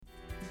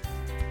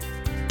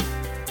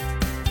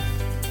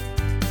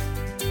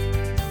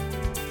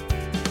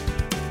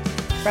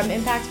From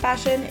Impact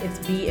Fashion, it's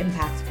Be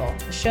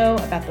Impactful, a show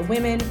about the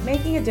women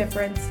making a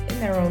difference in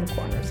their own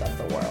corners of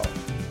the world.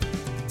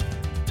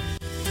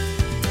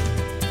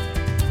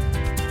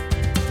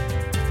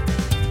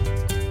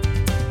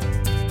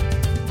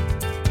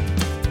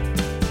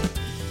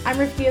 I'm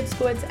Rifki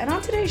Itzkowitz, and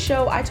on today's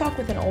show, I talk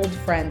with an old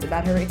friend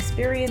about her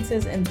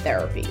experiences in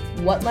therapy,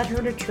 what led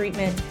her to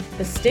treatment,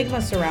 the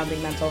stigma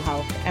surrounding mental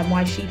health, and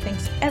why she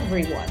thinks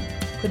everyone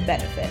could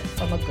benefit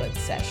from a good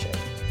session.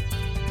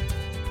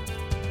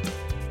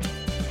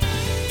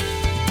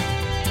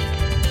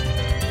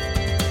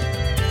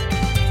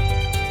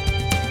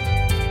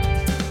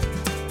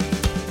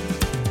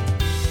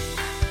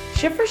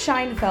 Schiffer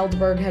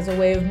Scheinfeldberg has a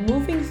way of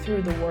moving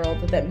through the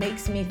world that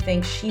makes me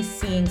think she's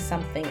seeing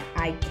something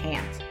I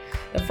can't.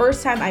 The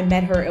first time I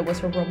met her, it was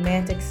her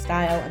romantic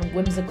style and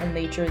whimsical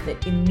nature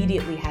that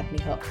immediately had me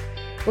hooked.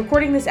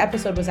 Recording this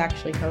episode was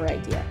actually her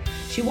idea.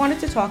 She wanted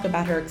to talk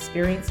about her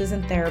experiences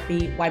in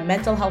therapy, why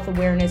mental health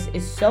awareness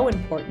is so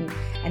important,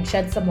 and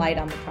shed some light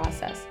on the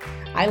process.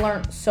 I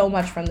learned so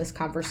much from this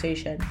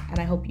conversation, and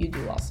I hope you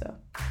do also.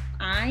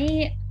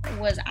 I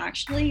was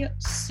actually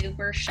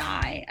super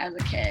shy as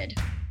a kid.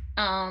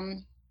 I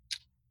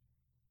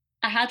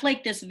had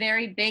like this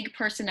very big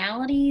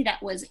personality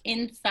that was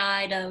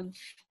inside of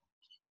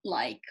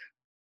like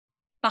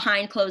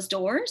behind closed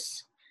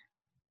doors.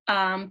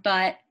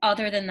 But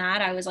other than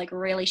that, I was like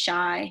really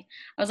shy.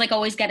 I was like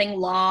always getting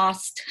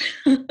lost.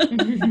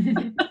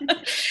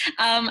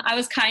 I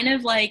was kind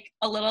of like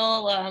a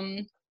little,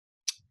 I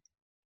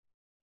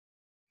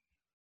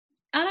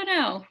don't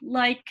know,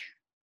 like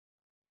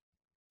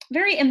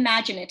very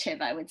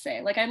imaginative, I would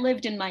say. Like I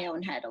lived in my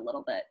own head a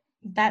little bit.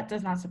 That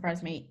does not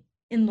surprise me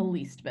in the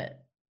least bit.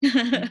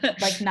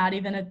 Like not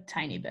even a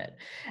tiny bit.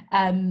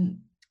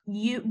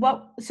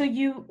 So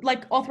you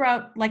like all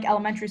throughout like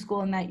elementary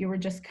school and that you were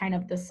just kind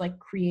of this like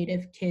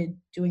creative kid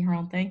doing her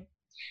own thing?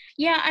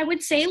 Yeah, I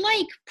would say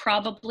like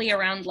probably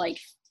around like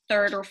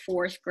third or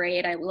fourth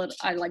grade, I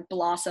like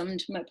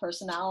blossomed my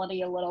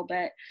personality a little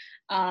bit.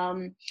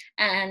 And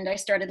I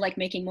started like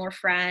making more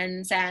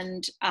friends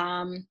and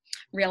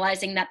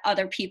realizing that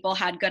other people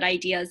had good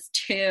ideas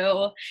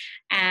too.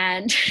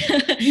 And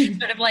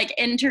sort of like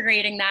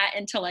integrating that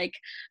into like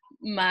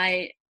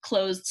my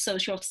closed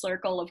social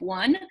circle of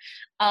one.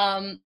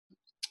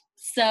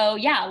 So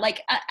yeah, like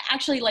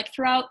actually like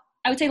throughout,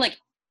 I would say like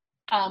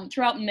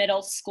throughout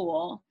middle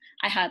school,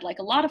 I had like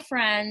a lot of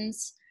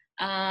friends.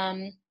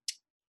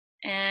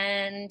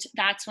 And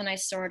that's when I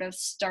sort of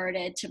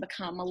started to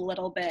become a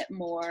little bit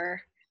more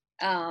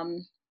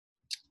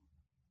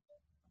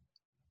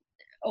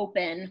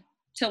open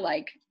to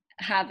like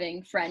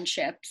having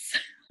friendships.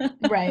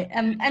 Right.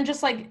 And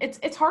just like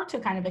it's hard to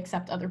kind of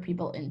accept other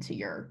people into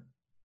your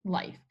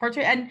life.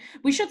 And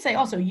we should say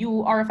also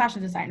you are a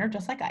fashion designer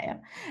just like I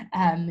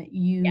am.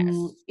 Yes.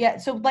 Yeah,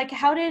 so like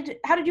how did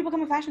you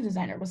become a fashion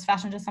designer? Was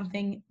fashion just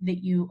something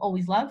that you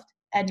always loved?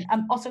 And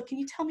also can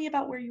you tell me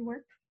about where you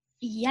work?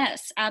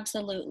 Yes,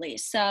 absolutely.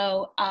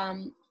 So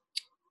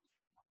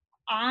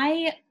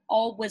I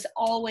was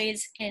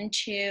always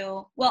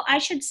into, well, I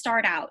should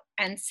start out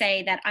and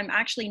say that I'm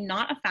actually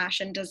not a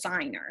fashion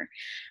designer.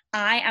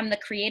 I am the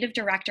creative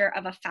director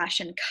of a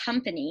fashion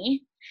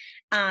company,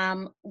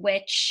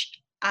 which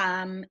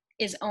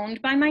is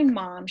owned by my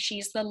mom.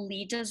 She's the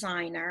lead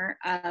designer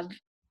of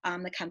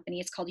the company.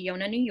 It's called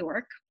Yona New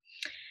York.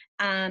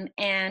 And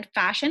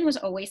fashion was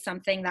always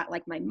something that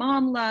like my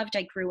mom loved.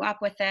 I grew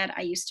up with it.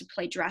 I used to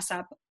play dress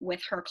up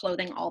with her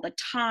clothing all the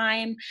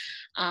time.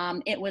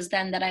 It was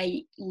then that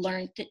I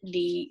learned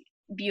the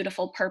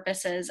beautiful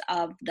purposes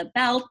of the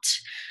belt,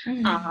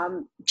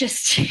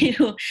 just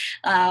to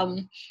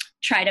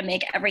try to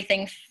make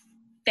everything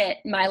fit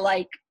my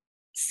like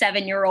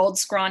 7-year-old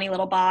scrawny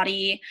little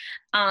body.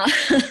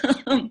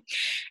 And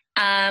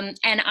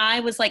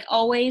I was like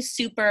always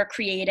super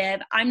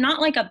creative. I'm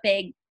not like a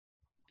big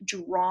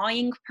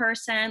drawing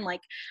person. Like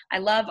I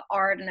love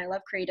art and I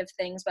love creative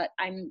things, but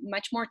I'm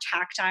much more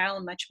tactile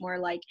and much more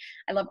like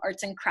I love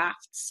arts and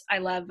crafts. I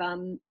love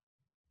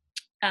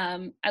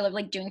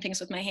like doing things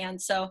with my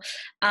hands. So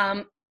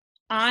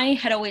I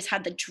had always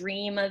had the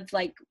dream of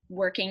like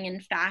working in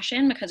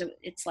fashion because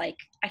it's like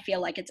I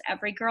feel like it's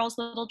every girl's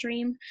little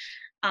dream.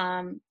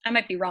 I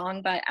might be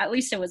wrong, but at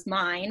least it was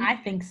mine. I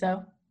think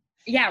so.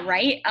 Yeah,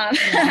 right.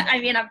 Yeah. I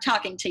mean, I'm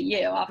talking to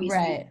you, obviously.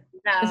 Right.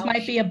 No. This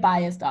might be a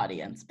biased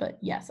audience, but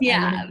yes,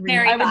 yeah, I would agree.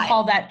 Very I would biased.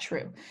 call that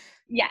true.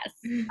 Yes.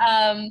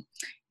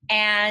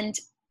 And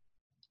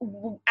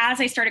as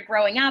I started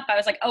growing up, I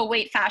was like, oh,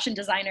 wait, fashion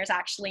designers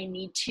actually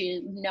need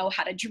to know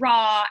how to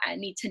draw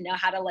and need to know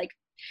how to like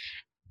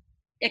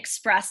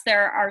express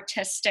their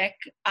artistic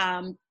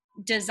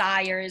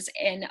desires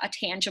in a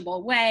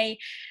tangible way,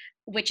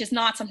 which is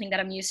not something that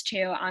I'm used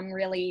to. I'm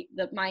really,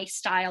 my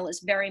style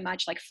is very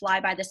much like fly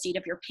by the seat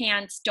of your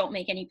pants, don't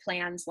make any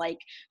plans, like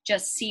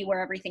just see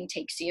where everything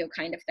takes you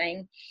kind of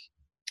thing.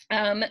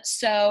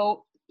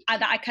 So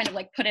I kind of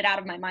like put it out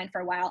of my mind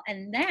for a while.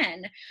 And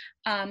then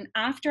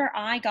after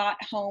I got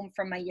home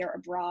from my year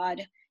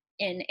abroad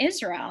in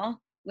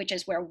Israel, which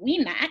is where we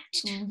met.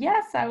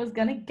 Yes, I was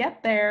gonna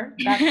get there.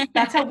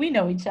 That's how we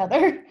know each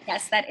other.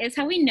 Yes, that is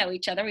how we know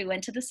each other. We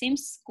went to the same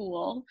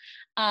school.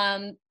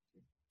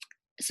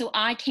 So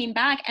I came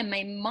back, and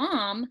my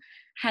mom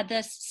had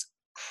this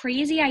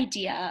crazy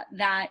idea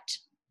that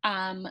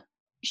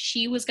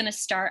she was going to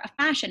start a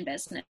fashion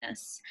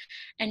business.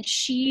 And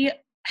she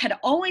had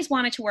always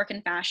wanted to work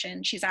in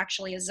fashion. She's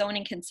actually a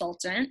zoning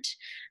consultant.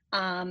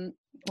 Well,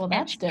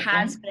 that's different.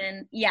 Has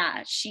been,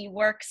 yeah, she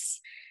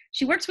works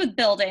with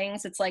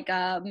buildings. It's like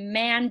a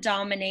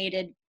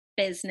man-dominated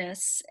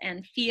business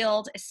and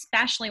field,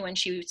 especially when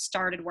she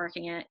started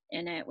working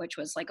in it, which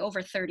was like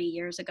over 30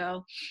 years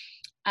ago.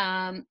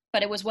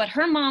 But it was what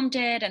her mom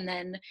did, and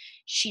then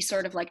she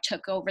sort of like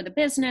took over the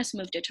business,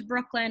 moved it to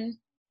Brooklyn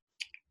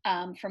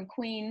from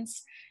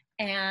Queens,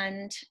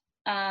 and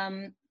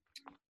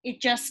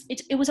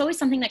it was always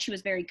something that she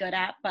was very good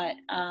at, but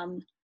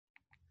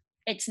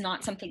it's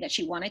not something that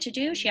she wanted to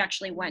do. She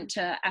actually went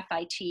to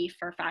FIT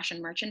for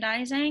fashion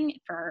merchandising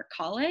for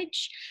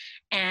college,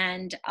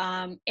 and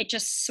it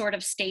just sort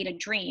of stayed a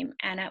dream.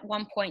 And at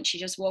one point she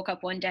just woke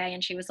up one day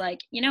and she was like,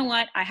 you know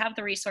what, I have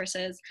the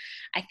resources.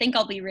 I think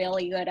I'll be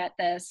really good at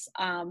this.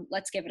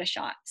 Let's give it a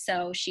shot.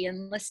 So she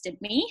enlisted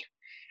me,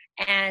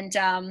 and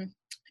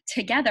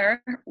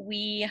together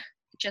we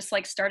just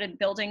like started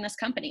building this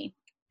company.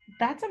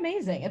 That's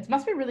amazing. It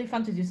must be really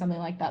fun to do something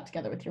like that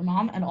together with your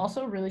mom, and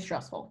also really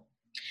stressful.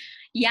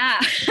 Yeah.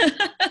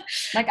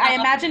 Like, I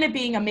imagine it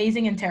being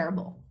amazing and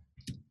terrible.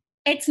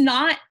 It's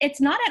not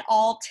at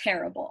all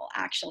terrible,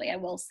 actually, I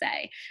will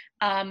say.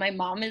 My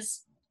mom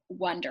is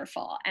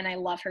wonderful and I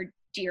love her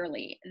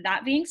dearly.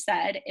 That being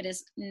said, it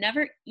is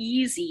never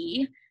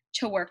easy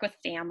to work with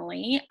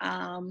family.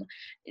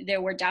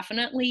 There were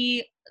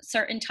definitely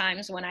certain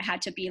times when I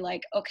had to be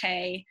like,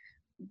 okay,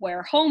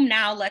 we're home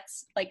now.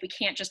 We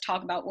can't just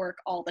talk about work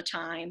all the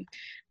time.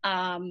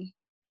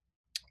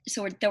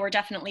 So there were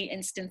definitely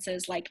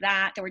instances like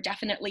that. There were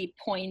definitely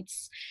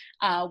points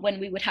when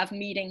we would have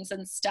meetings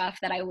and stuff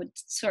that I would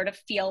sort of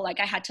feel like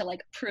I had to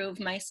like prove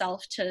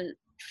myself to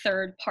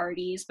third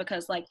parties,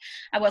 because like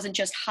I wasn't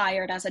just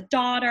hired as a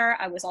daughter,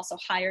 I was also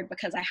hired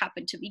because I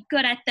happened to be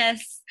good at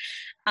this.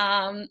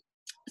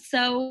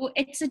 So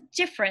it's a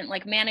different,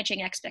 like,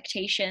 managing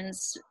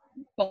expectations,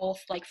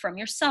 both like from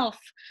yourself,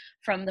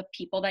 from the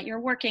people that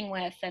you're working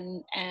with,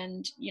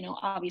 and you know,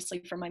 obviously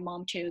from my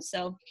mom too.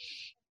 So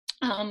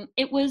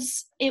it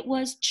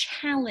was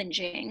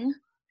challenging,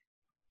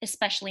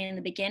 especially in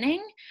the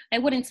beginning. I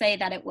wouldn't say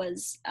that it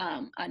was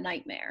a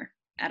nightmare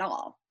at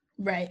all.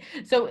 Right.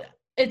 So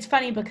it's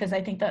funny because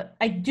I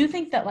do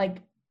think that like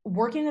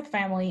working with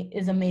family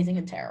is amazing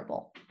and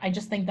terrible. I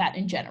just think that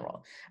in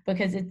general,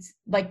 because it's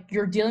like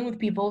you're dealing with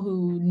people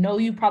who know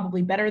you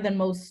probably better than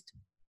most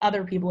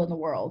other people in the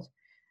world,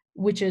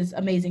 which is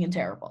amazing and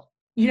terrible.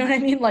 You know what I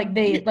mean? Like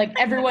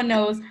everyone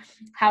knows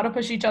how to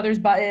push each other's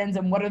buttons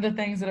and what are the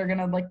things that are going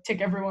to like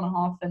tick everyone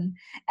off and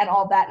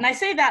all that. And I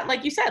say that,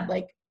 like you said,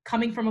 like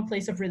coming from a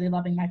place of really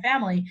loving my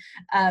family.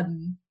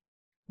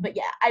 But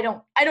yeah, I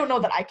don't know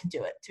that I could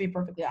do it, to be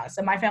perfectly honest.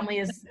 And my family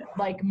is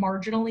like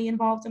marginally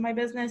involved in my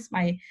business.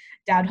 My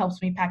dad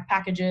helps me pack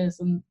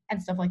packages and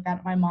stuff like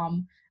that. My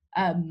mom,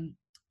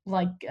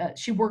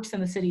 she works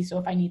in the city. So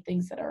if I need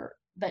things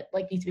that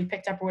like need to be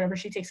picked up or whatever,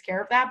 she takes care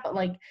of that. But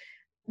like,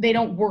 they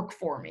don't work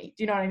for me.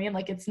 Do you know what I mean?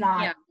 Like, it's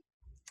not,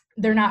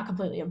 they're not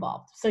completely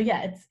involved. So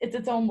yeah, it's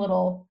its own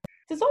little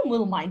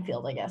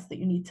minefield, I guess, that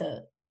you need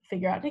to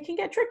figure out. And it can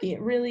get tricky.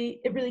 It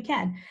really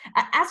can.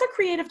 As a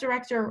creative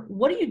director,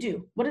 what do you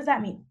do? What does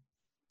that mean?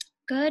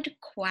 Good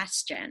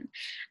question.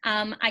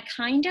 I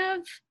kind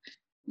of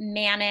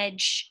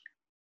manage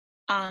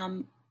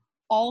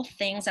all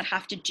things that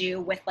have to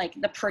do with like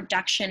the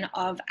production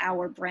of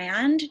our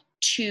brand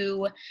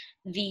to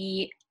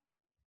the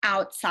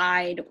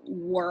outside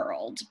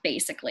world,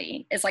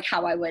 basically, is like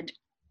how I would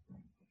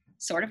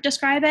sort of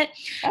describe it.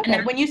 Okay.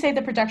 And when you say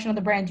the production of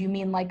the brand, you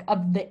mean like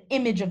of the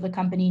image of the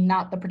company,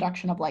 not the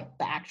production of like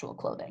the actual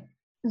clothing?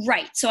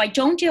 Right. So I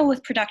don't deal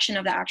with production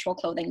of the actual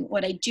clothing.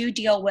 What I do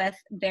deal with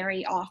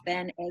very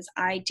often is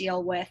I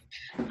deal with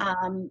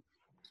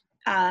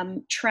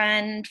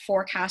trend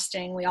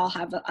forecasting. We all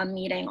have a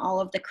meeting,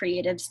 all of the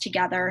creatives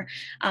together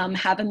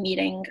have a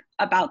meeting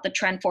about the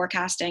trend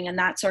forecasting, and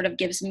that sort of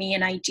gives me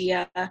an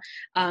idea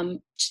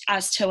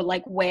as to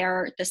like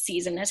where the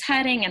season is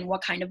heading and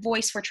what kind of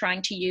voice we're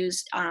trying to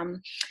use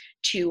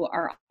to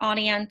our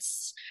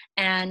audience.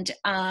 And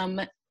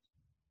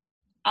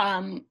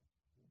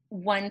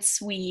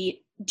once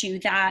we do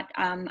that,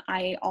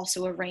 I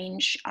also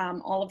arrange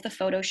all of the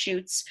photo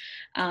shoots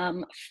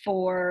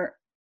for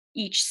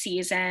each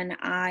season.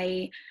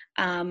 I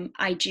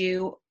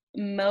do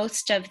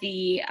most of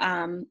the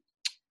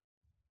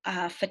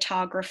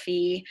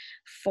photography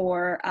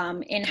for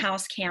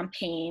in-house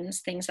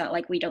campaigns, things that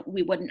like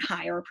we wouldn't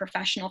hire a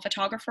professional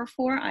photographer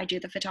for. I do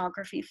the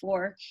photography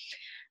for.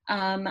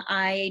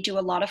 I do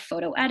a lot of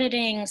photo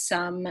editing,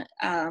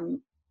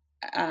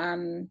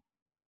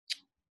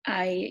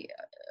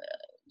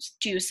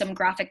 do some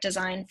graphic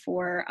design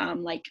for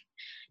like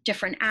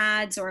different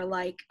ads, or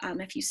like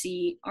if you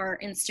see our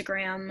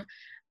Instagram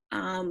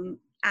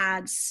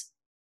ads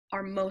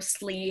are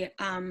mostly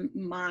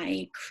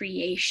my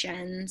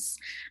creations.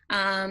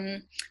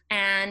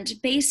 And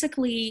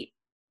basically,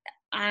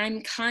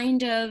 I'm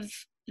kind of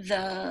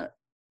the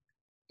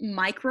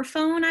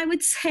microphone, I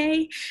would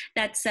say,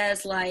 that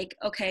says like,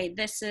 okay,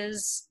 this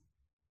is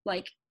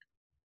like,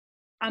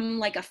 I'm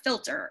like a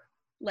filter.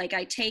 Like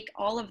I take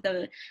all of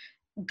the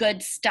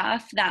good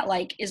stuff that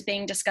like is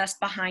being discussed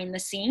behind the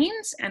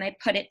scenes and I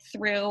put it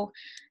through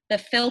the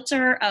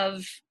filter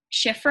of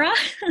Shifra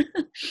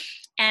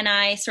and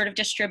I sort of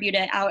distribute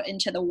it out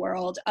into the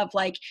world of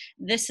like,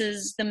 this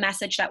is the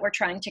message that we're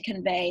trying to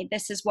convey.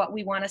 This is what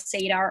we want to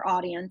say to our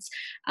audience.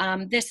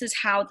 This is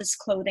how this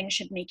clothing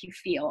should make you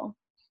feel.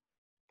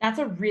 That's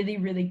a really,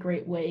 really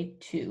great way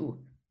to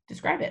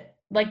describe it.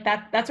 Like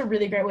that's a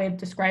really great way of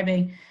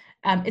describing.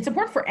 It's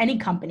important for any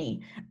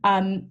company.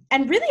 And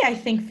really, I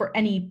think for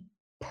any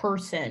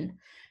person,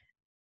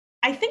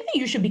 I think that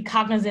you should be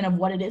cognizant of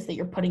what it is that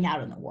you're putting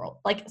out in the world.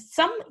 Like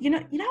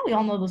we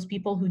all know those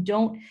people who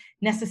don't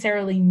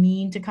necessarily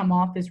mean to come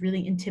off as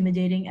really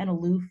intimidating and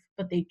aloof,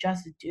 but they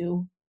just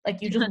do.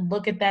 Like you just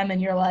look at them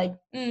and you're like,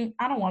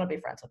 I don't want to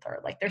be friends with her.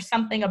 Like there's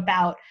something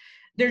about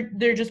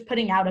they're just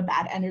putting out a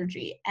bad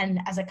energy. And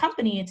as a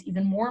company, it's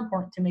even more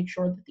important to make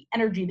sure that the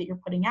energy that you're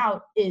putting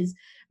out is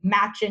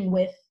matching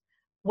with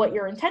what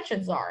your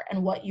intentions are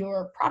and what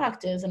your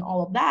product is and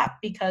all of that,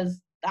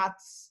 because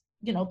that's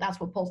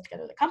what pulls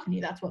together the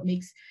company. That's what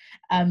makes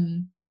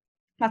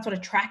that's what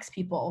attracts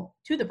people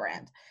to the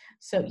brand.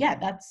 So yeah,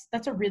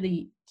 that's a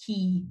really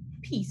key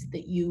piece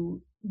that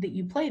you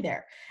play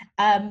there.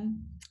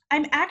 I'm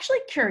actually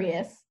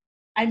curious.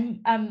 I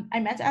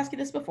meant to ask you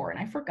this before and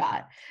I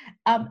forgot.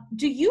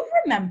 Do you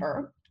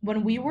remember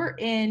when we were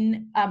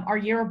in our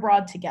year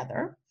abroad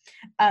together?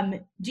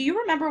 Do you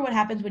remember what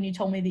happened when you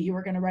told me that you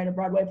were going to write a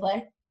Broadway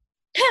play?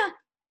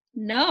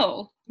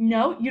 No.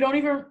 No, you don't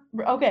even.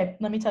 Okay,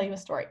 let me tell you a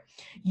story.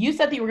 You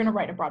said that you were going to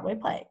write a Broadway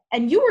play,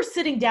 and you were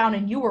sitting down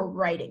and you were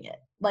writing it.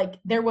 Like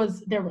there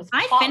was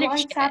plot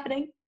lines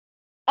happening.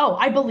 Oh,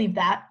 I believe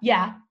that.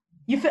 Yeah,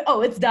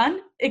 it's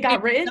done. It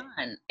got written.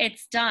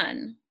 It's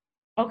done.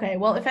 Okay,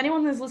 well, if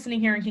anyone is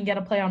listening here and can get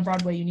a play on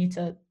Broadway, you need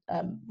to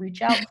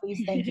reach out,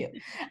 please. Thank you.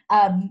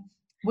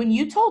 When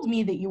you told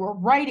me that you were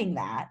writing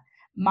that,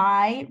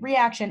 my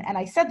reaction, and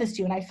I said this to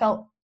you, and I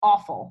felt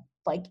awful,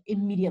 like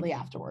immediately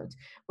afterwards,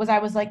 I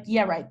was like,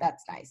 yeah, right,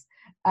 that's nice.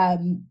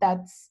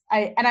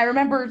 I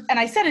remember, and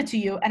I said it to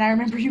you, and I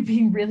remember you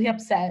being really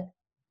upset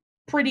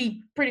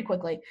pretty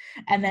quickly.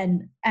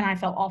 And I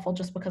felt awful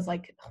just because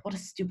like, what a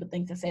stupid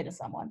thing to say to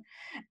someone.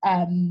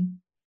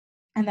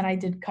 And then I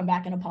did come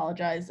back and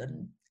apologize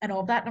and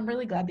all of that. And I'm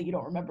really glad that you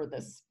don't remember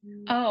this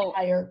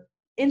entire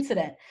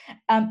incident.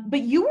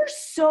 But you were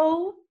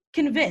so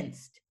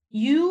convinced.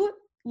 You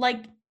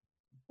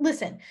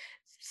listen,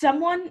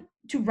 someone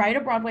to write a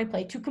Broadway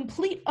play, to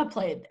complete a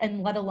play,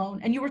 and let alone,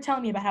 and you were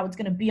telling me about how it's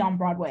going to be on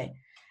Broadway.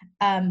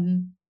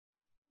 And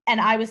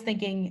I was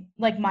thinking,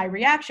 like, my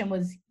reaction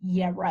was,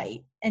 yeah,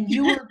 right. And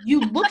you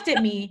looked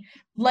at me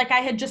like I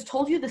had just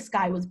told you the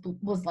sky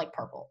was like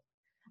purple.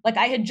 Like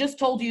I had just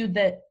told you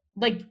that,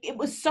 like, it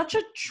was so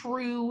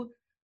true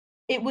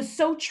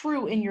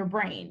in your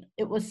brain.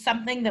 It was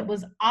something that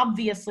was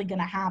obviously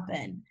going to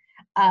happen.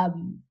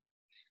 And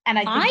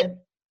I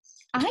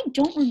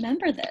don't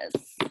remember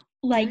this.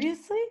 Like,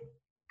 seriously?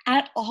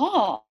 At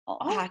all,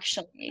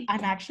 actually.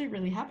 I'm actually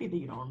really happy that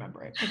you don't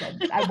remember it,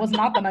 because I was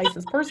not the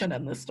nicest person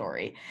in this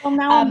story. Well,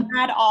 now I'm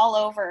mad all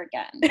over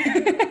again.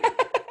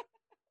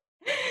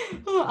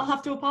 I'll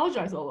have to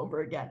apologize all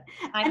over again.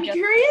 I'm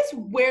curious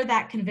where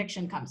that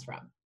conviction comes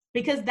from,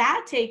 because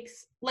that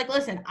takes, like,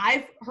 listen,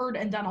 I've heard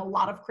and done a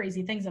lot of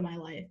crazy things in my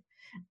life,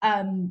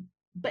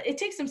 but it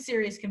takes some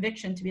serious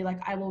conviction to be like,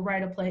 I will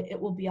write a play, it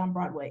will be on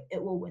Broadway,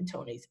 it will win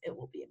Tonys, it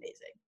will be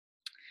amazing.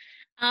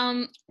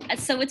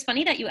 So it's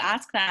funny that you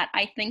ask that.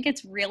 I think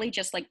it's really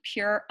just like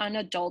pure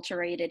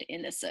unadulterated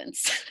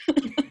innocence.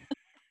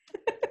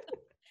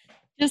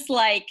 Just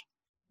like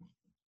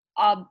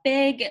a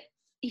big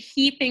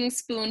heaping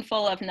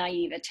spoonful of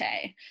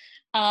naivete.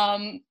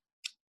 I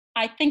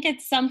think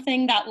it's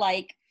something that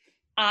like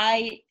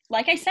I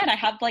said, I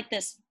have like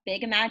this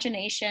big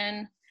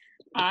imagination.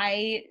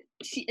 I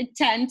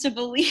tend to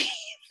believe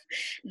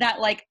that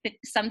like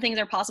some things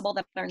are possible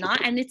that they're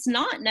not, and it's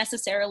not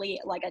necessarily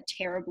like a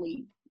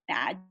terribly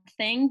bad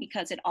thing,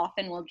 because it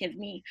often will give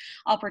me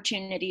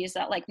opportunities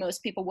that like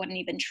most people wouldn't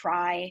even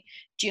try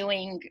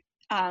doing,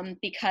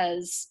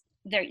 because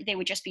they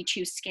would just be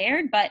too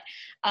scared. But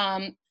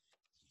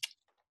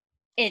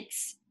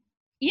it's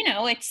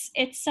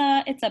it's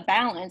a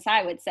balance,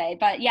 I would say.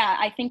 But yeah,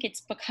 I think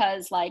it's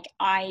because like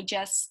I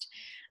just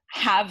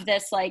have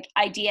this like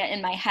idea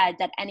in my head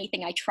that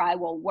anything I try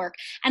will work.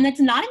 And it's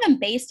not even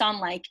based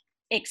on like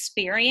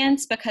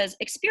experience, because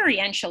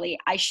experientially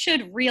I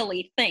should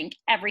really think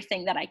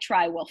everything that I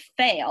try will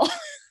fail.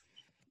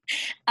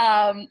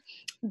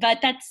 But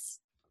that's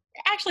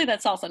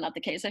also not the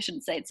case. I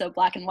shouldn't say it's so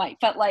black and white,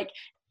 but like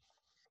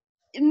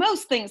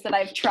most things that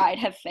I've tried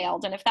have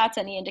failed. And if that's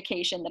any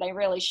indication, that I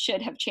really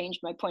should have changed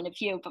my point of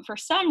view. But for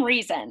some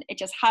reason, it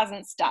just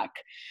hasn't stuck.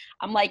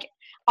 I'm like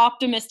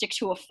optimistic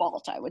to a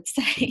fault, I would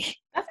say.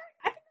 I think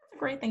that's a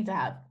great thing to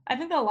have. I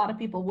think that a lot of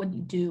people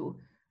wouldn't do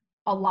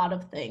a lot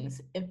of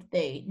things if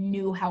they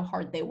knew how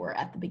hard they were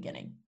at the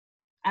beginning.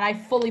 And I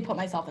fully put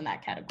myself in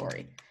that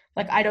category.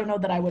 Like, I don't know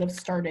that I would have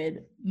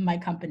started my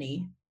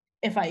company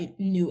if I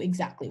knew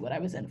exactly what I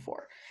was in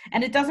for.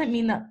 And it doesn't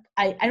mean that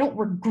I don't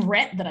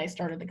regret that I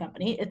started the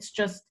company. It's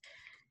just,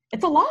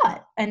 it's a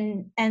lot.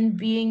 And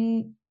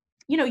being,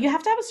 you know, you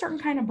have to have a certain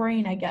kind of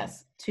brain, I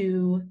guess,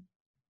 to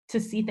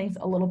see things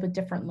a little bit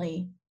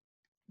differently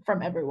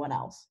from everyone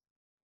else.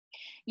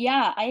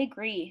 Yeah, I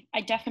agree.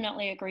 I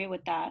definitely agree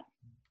with that.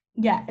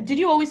 Yeah. Did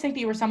you always think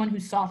that you were someone who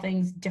saw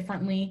things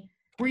differently?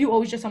 Were you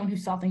always just someone who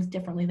saw things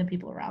differently than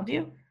people around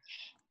you?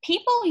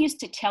 People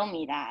used to tell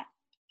me that,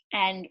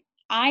 and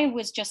I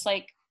was just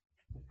like,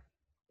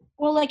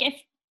 well, like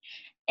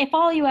if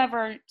all you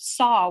ever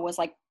saw was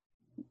like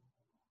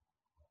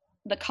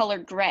the color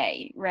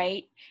gray,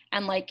 right?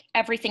 And like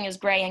everything is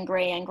gray and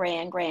gray and gray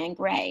and gray and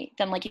gray,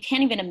 then like you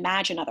can't even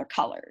imagine other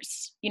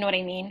colors. You know what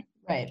I mean?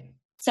 Right.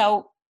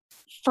 So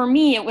for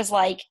me, it was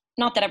like,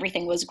 not that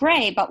everything was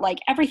gray, but like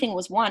everything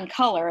was one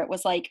color. It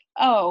was like,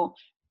 oh,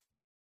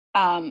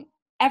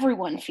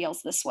 everyone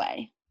feels this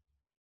way,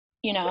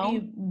 you know?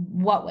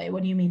 What way?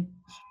 What do you mean?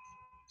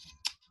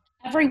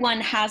 Everyone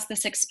has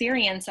this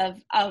experience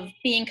of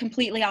being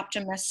completely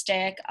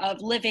optimistic,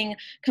 of living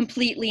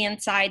completely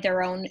inside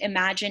their own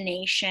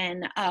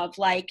imagination, of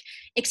like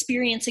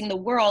experiencing the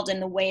world in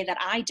the way that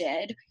I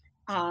did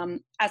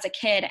as a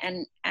kid,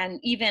 and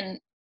even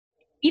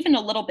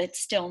a little bit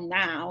still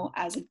now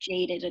as a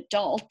jaded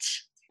adult,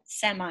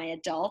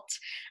 semi-adult.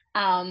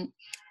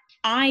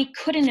 I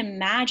couldn't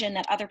imagine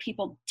that other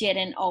people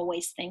didn't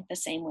always think the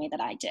same way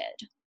that I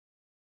did.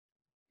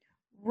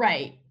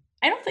 Right.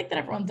 I don't think that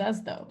everyone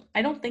does, though.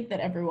 I don't think that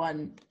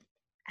everyone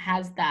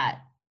has that.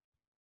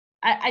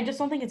 I just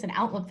don't think it's an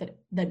outlook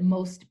that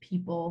most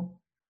people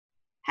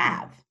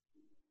have.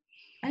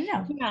 I don't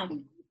know. Yeah.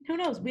 Who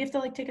knows? We have to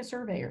like take a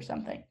survey or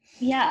something.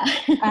 Yeah.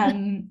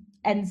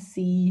 And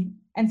see,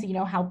 you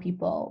know, how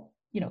people,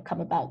 you know,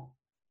 come about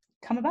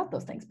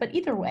those things. But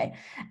either way,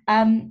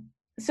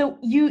 so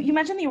you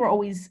mentioned that you were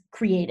always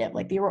creative,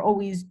 like you were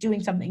always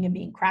doing something and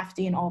being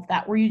crafty and all of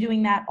that. Were you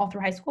doing that all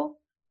through high school?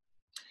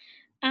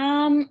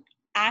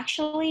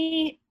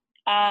 Actually,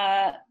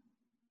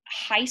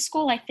 high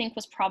school, I think,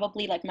 was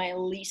probably like my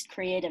least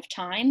creative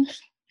time.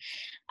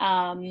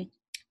 Um,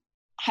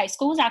 High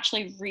school was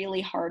actually really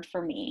hard for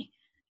me.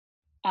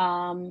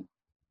 Um,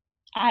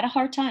 I had a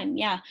hard time.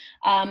 Yeah.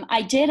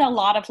 I did a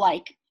lot of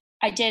like,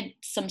 I did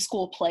some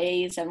school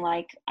plays, and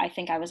like, I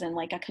think I was in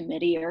like a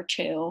committee or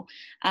two.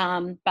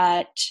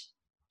 But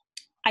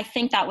I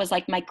think that was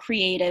like my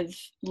creative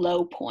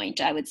low point,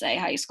 I would say,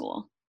 high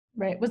school.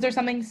 Right. Was there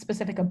something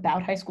specific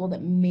about high school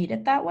that made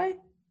it that way?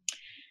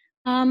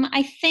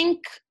 I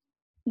think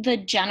the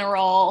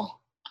general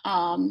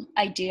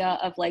idea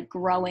of like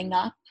growing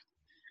up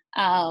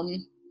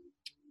um,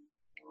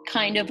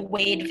 kind of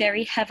weighed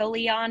very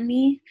heavily on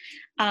me.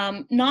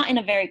 Not in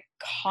a very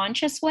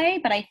conscious way,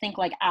 but I think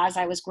like as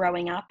I was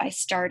growing up, I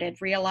started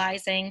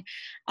realizing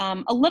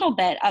a little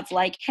bit of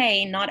like,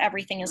 hey, not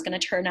everything is going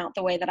to turn out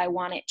the way that I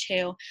want it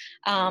to.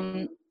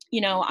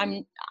 You know,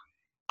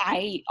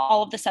 I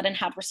all of a sudden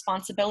had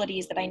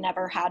responsibilities that I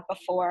never had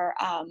before.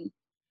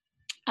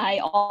 I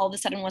all of a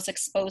sudden was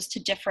exposed to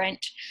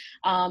different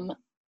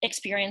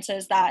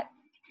experiences that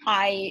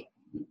I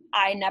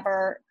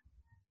never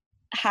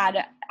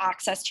had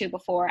access to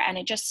before, and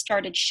it just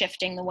started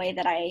shifting the way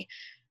that I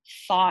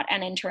thought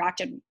and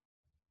interacted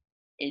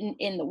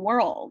in the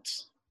world.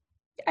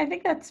 I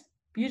think that's,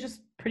 you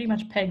just pretty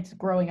much pegged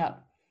growing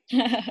up.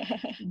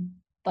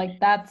 Like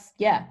that's,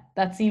 yeah,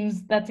 that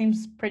seems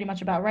pretty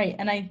much about right.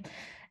 And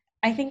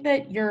I think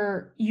that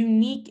you're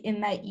unique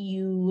in that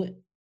you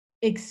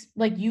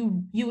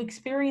you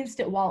experienced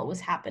it while it was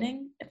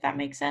happening, if that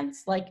makes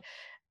sense. Like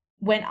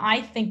when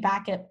I think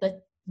back at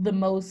the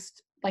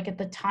most, like at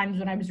the times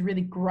when I was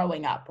really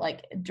growing up,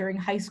 like during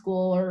high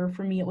school, or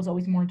for me it was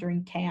always more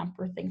during camp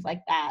or things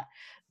like that,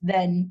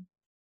 then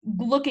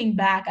looking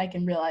back I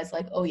can realize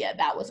like, oh yeah,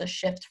 that was a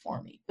shift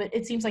for me. But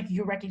it seems like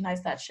you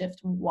recognized that shift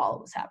while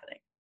it was happening.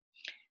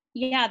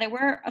 Yeah, there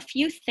were a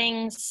few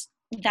things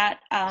that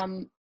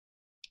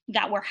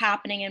that were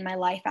happening in my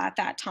life at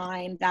that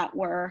time that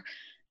were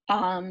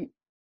um,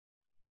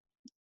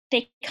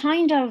 they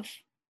kind of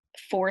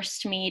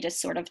forced me to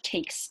sort of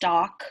take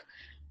stock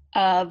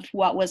of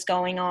what was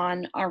going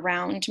on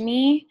around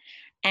me.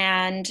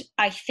 And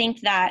I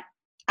think that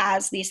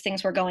as these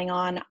things were going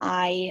on,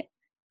 I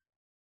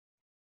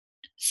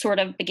sort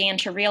of began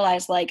to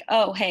realize like,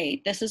 oh,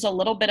 hey, this is a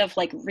little bit of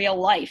like real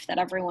life that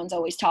everyone's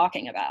always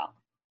talking about.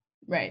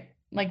 Right.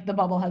 Like the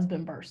bubble has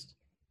been burst.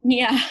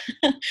 Yeah.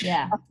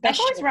 Yeah. That's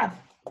always rough.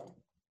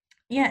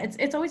 Yeah,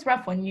 it's always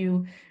rough when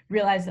you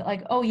realize that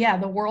like, oh yeah,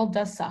 the world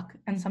does suck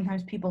and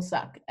sometimes people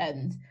suck,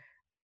 and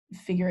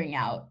figuring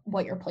out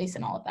what your place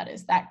in all of that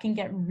is. That can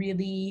get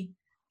really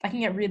That can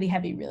get really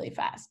heavy really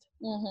fast.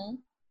 Mm-hmm.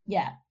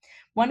 Yeah.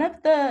 One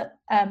of the,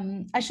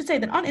 I should say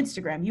that on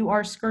Instagram, you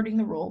are Skirting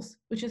the Rules,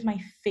 which is my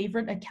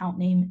favorite account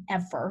name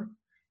ever.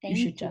 You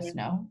should just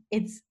know.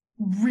 It's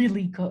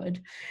really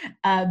good.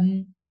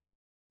 And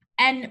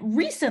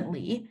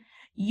recently,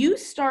 you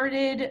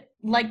started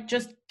like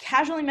just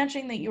casually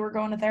mentioning that you were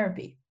going to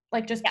therapy,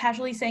 like just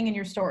casually saying in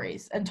your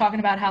stories and talking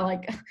about how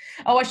like,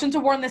 oh, I shouldn't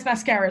have worn this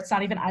mascara. It's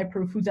not even eye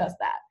proof. Who does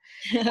that?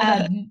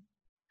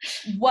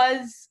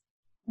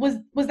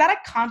 Was that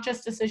a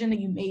conscious decision that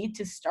you made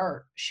to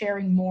start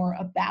sharing more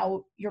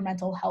about your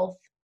mental health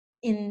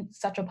in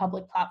such a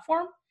public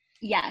platform?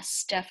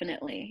 Yes,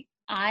 definitely.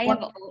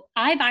 I've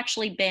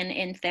actually been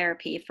in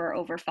therapy for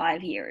over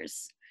 5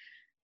 years.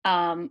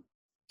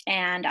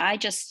 And I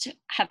just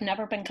have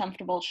never been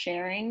comfortable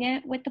sharing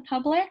it with the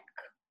public.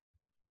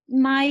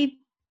 My,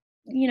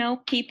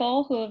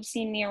 people who have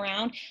seen me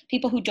around,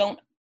 people who don't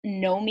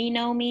know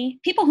me,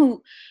 people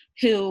who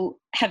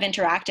have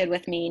interacted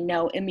with me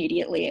know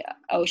immediately,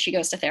 oh, she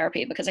goes to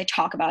therapy, because I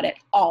talk about it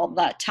all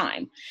the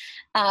time.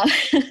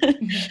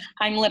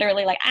 I'm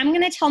literally like, I'm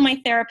going to tell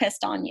my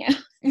therapist on you.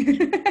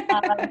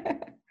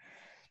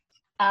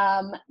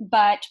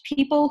 But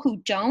people who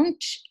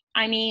don't,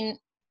 I mean,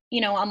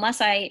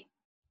 unless I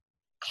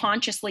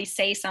consciously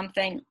say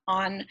something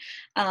on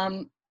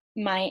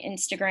my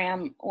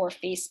Instagram or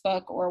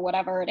Facebook or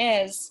whatever it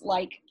is,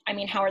 like, I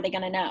mean, how are they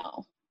going to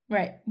know?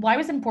 Right. Why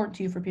was it important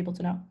to you for people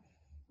to know?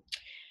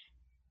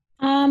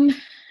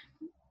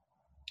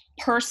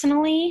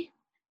 Personally,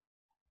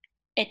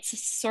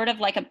 it's sort of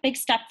like a big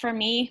step for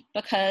me,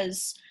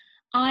 because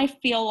I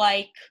feel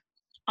like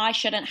I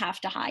shouldn't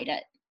have to hide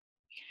it.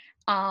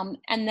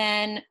 And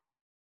then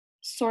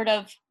sort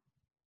of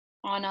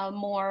on a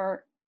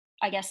more,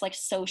 I guess, like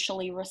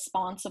socially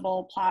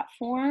responsible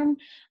platform,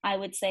 I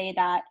would say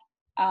that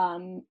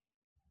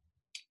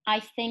I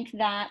think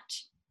that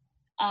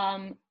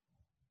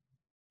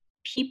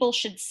people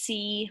should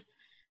see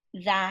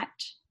that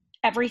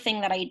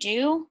everything that I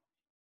do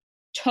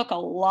took a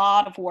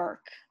lot of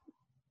work,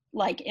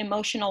 like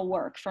emotional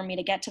work, for me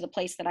to get to the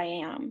place that I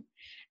am.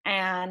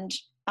 And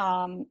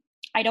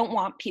I don't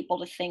want people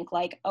to think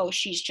like, oh,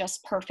 she's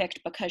just perfect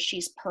because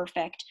she's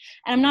perfect.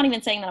 And I'm not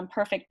even saying that I'm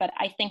perfect, but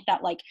I think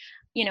that, like,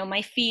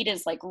 my feed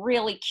is like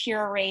really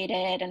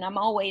curated, and I'm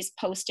always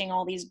posting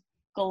all these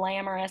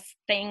glamorous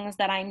things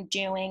that I'm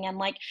doing, and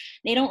like,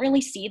 they don't really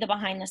see the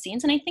behind the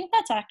scenes. And I think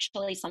that's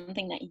actually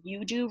something that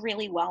you do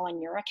really well on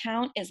your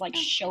account, is like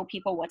show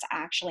people what's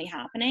actually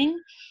happening.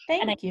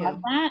 Thank you. Love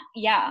that.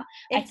 Yeah.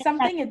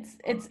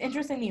 It's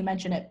interesting that you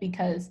mention it,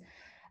 because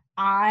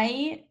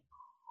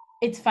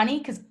it's funny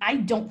because I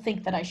don't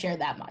think that I share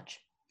that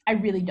much. I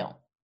really don't.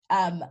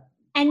 And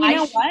you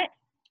know what?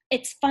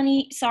 It's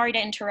funny. Sorry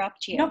to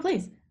interrupt you. No,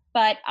 please.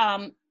 But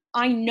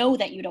I know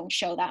that you don't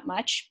show that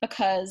much,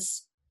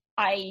 because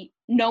I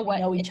know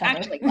what it's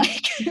actually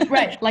like.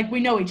 Right. Like,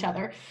 we know each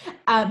other.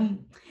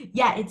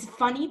 Yeah, it's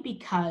funny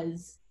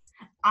because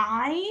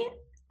I'm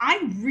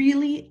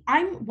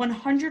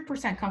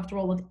 100%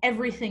 comfortable with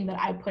everything that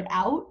I put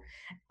out.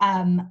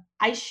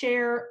 I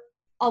share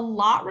a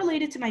lot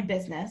related to my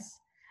business.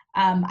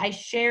 I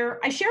share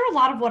a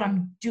lot of what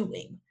I'm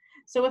doing.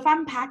 So if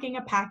I'm packing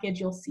a package,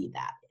 you'll see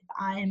that. If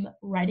I'm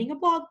writing a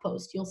blog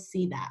post, you'll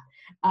see that.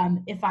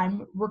 If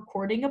I'm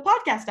recording a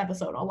podcast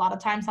episode, a lot of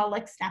times I'll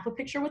like snap a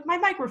picture with my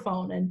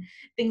microphone and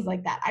things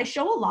like that. I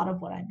show a lot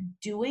of what I'm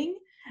doing.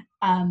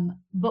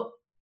 But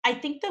I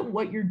think that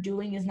what you're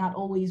doing is not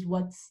always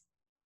what's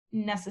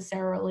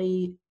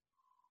necessarily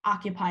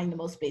occupying the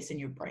most space in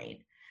your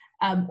brain.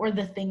 Or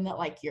the thing that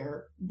like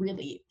you're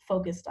really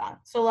focused on.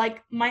 So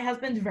like, my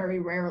husband very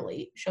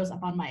rarely shows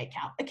up on my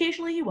account.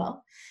 Occasionally he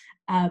will,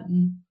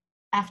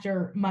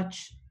 after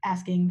much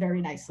asking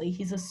very nicely.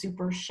 He's a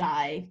super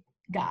shy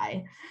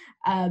guy.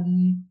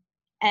 And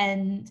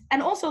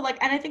also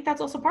like, and I think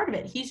that's also part of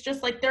it. He's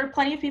just like, there are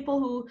plenty of people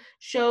who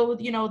show,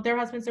 their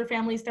husbands, their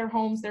families, their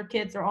homes, their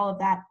kids, or all of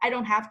that. I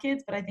don't have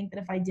kids, but I think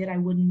that if I did, I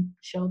wouldn't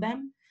show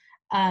them.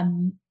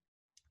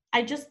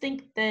 I just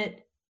think that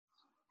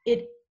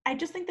it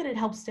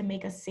helps to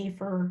make a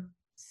safer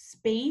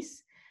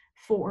space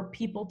for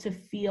people to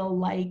feel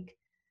like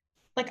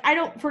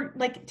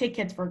take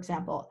kids, for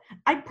example.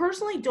 I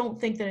personally don't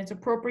think that it's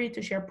appropriate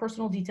to share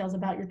personal details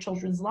about your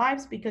children's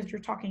lives, because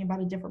you're talking about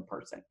a different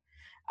person.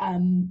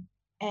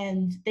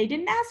 And they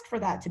didn't ask for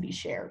that to be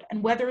shared.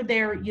 And whether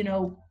they're,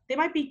 they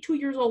might be 2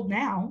 years old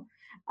now,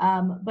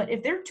 but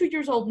if they're 2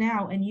 years old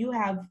now and you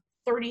have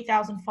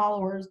 30,000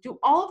 followers, do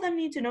all of them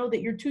need to know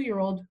that your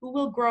 2-year-old, who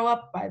will grow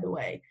up, by the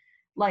way,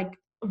 like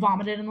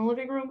vomited in the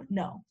living room?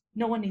 No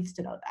one needs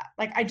to know that.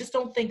 Like, I just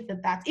don't think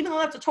that that's, even though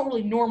that's a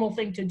totally normal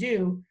thing to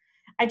do,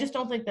 I just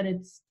don't think that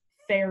it's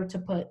fair to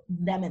put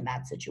them in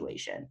that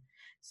situation.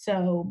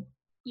 So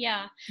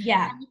yeah.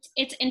 And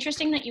it's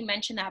interesting that you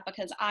mentioned that,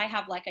 because I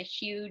have like a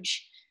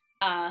huge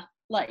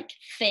like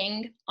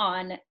thing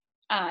on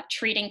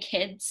treating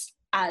kids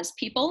as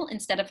people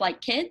instead of like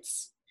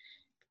kids.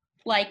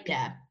 Like,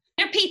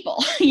 they're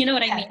people. You know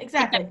what I mean?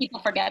 Exactly.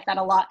 People forget that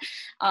a lot.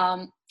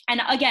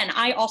 and again,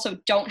 I also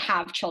don't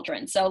have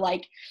children. So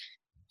like,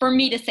 for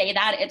me to say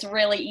that, it's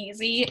really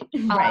easy.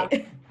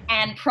 Right.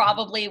 And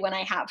probably when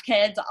I have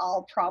kids,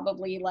 I'll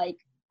probably like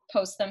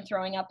post them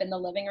throwing up in the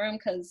living room,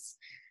 because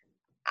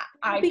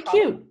It'll be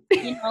probably,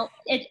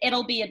 cute.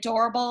 it'll be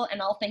adorable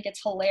and I'll think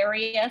it's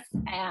hilarious.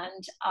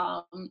 And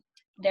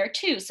they're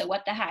two, so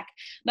what the heck.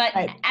 But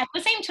Right. at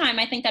the same time,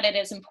 I think that it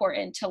is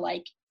important to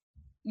like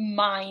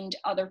mind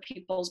other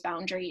people's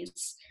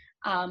boundaries,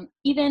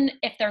 even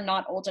if they're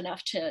not old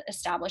enough to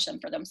establish them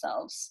for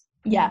themselves.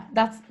 Yeah,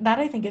 that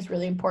I think is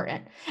really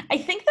important. I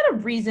think that a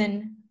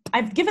reason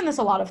I've given this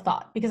a lot of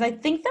thought, because I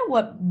think that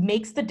what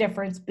makes the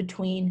difference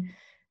between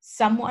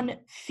someone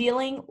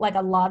feeling like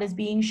a lot is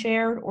being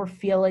shared or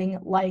feeling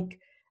like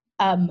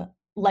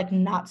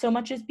not so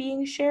much is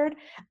being shared,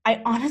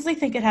 I honestly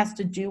think it has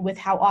to do with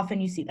how often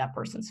you see that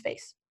person's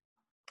face.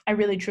 I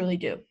really truly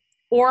do.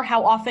 Or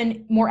how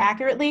often, more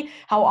accurately,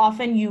 how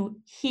often you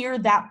hear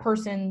that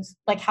person's,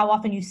 like how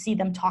often you see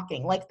them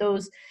talking, like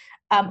those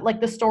like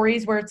the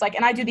stories where it's like,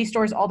 and I do these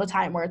stories all the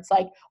time where it's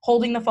like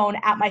holding the phone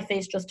at my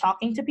face, just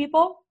talking to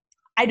people.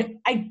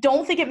 I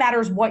don't think it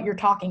matters what you're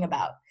talking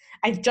about.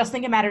 I just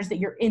think it matters that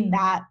you're in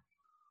that,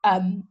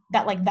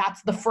 that like,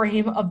 that's the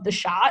frame of the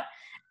shot.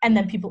 And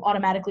then people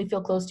automatically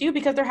feel close to you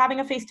because they're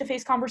having a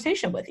face-to-face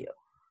conversation with you.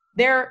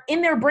 They're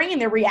in their brain,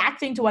 they're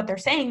reacting to what they're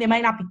saying. They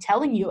might not be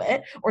telling you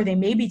it, or they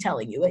may be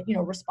telling you it,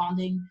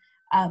 responding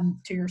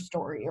to your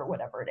story or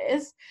whatever it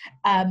is.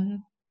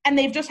 And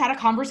they've just had a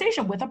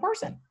conversation with a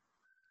person,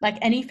 like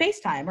any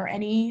FaceTime or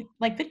any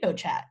like video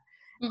chat.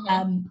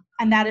 Mm-hmm.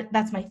 And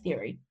that's my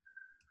theory.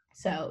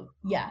 So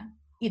yeah,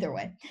 either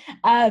way.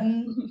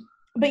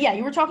 But yeah,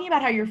 you were talking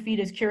about how your feed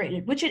is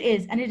curated, which it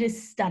is, and it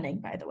is stunning,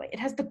 by the way. It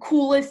has the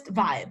coolest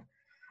vibe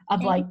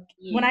of like,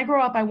 when I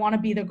grow up, I want to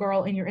be the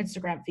girl in your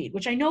Instagram feed,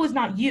 which I know is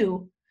not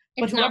you,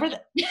 but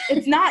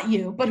it's not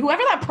you, but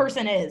whoever that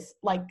person is,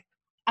 like,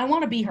 I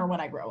want to be her when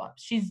I grow up.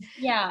 She's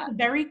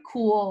very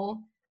cool,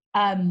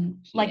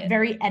 like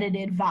very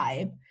edited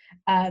vibe,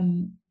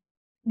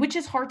 which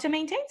is hard to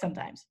maintain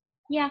sometimes.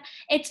 Yeah,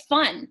 it's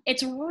fun.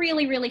 It's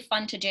really, really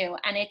fun to do.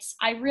 And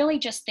I really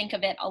just think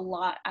of it a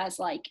lot as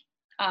like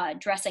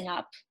dressing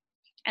up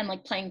and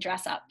like playing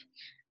dress up.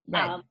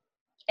 Right.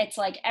 It's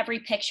like every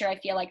picture I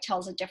feel like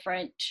tells a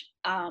different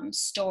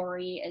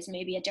story, is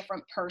maybe a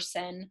different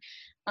person.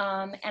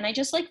 And I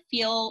just like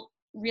feel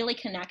really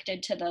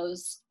connected to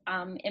those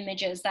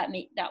images that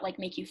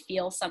make you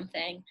feel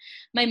something.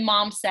 My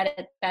mom said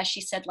it best.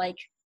 She said like,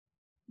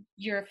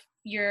 your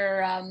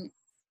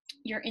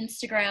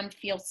Instagram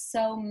feels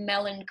so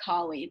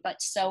melancholy,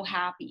 but so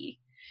happy.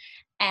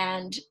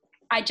 And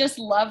I just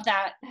love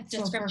that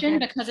description,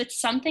 because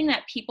it's something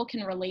that people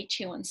can relate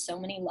to on so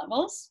many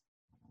levels.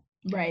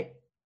 Right.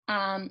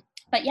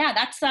 But yeah,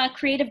 that's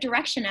creative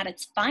direction at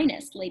its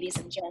finest, ladies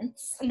and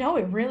gents. No,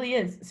 it really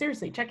is.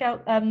 Seriously, check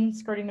out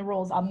Skirting the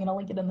Rules. I'm going to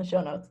link it in the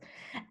show notes.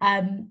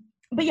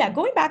 But yeah,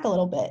 going back a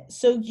little bit.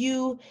 So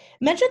you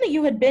mentioned that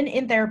you had been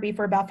in therapy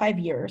for about 5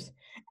 years,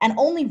 and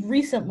only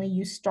recently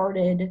you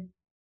started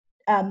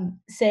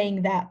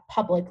saying that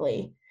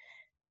publicly.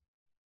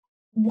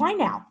 Why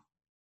now?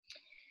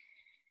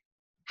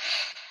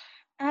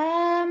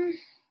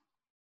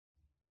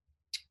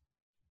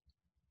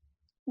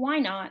 Why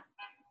not?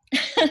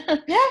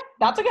 Yeah,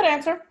 that's a good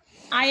answer.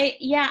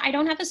 I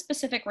don't have a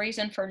specific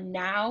reason for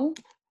now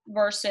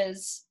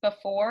versus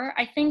before.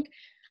 I think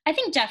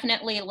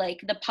definitely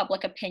like the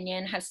public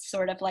opinion has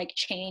sort of like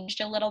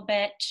changed a little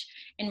bit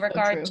in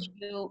regard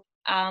to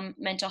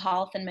mental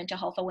health and mental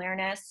health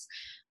awareness.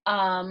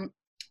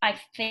 I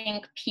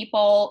think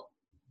people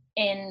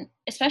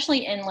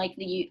especially in like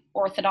the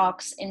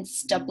Orthodox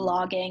Insta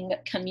blogging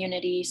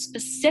community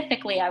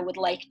specifically, I would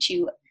like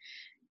to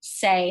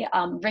say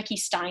Ricky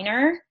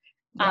Steiner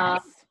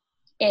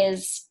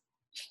is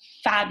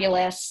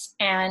fabulous.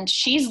 And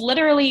she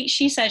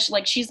says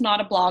like, she's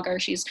not a blogger.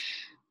 She's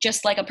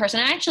just like a person.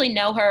 I actually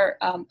know her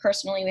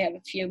personally. We have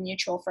a few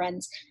mutual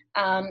friends.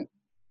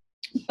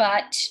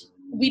 But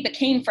we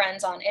became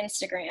friends on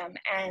Instagram,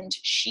 and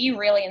she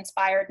really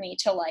inspired me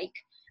to like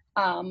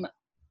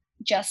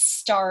just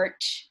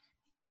start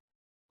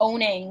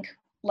owning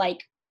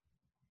like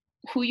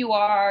who you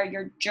are,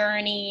 your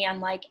journey, and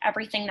like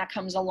everything that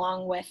comes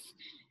along with,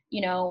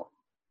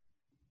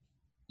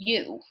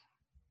 you.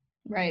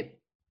 Right.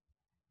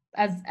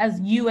 As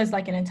you as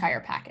like an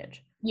entire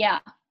package. Yeah.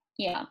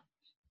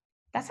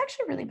 That's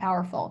actually really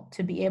powerful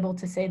to be able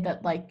to say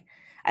that. Like,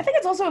 I think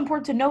it's also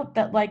important to note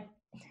that like,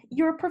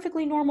 you're a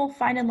perfectly normal,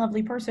 fine and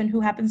lovely person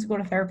who happens to go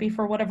to therapy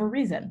for whatever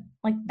reason.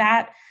 Like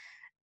that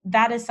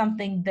is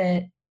something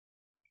that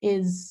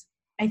is,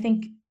 I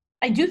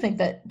do think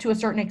that to a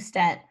certain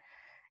extent,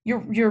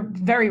 you're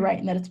very right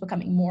in that it's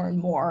becoming more and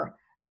more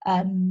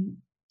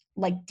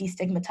like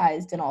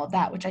destigmatized and all of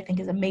that, which I think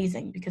is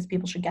amazing, because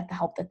people should get the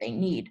help that they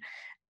need.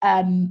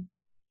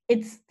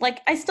 It's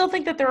like, I still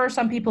think that there are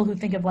some people who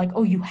think of like,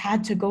 oh, you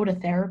had to go to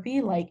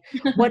therapy. Like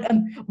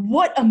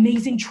what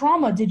amazing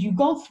trauma did you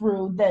go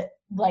through that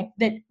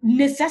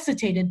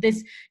necessitated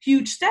this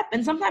huge step?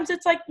 And sometimes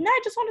it's like, no, I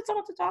just wanted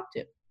someone to talk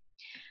to.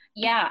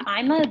 Yeah,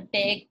 I'm a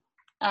big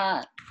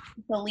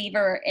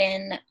believer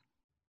in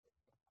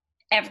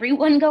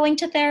everyone going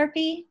to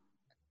therapy.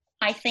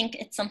 I think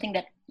it's something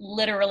that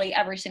literally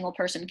every single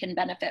person can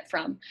benefit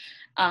from.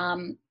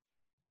 Um,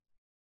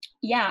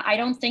 yeah, I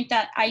don't think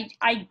that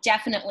I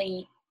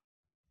definitely,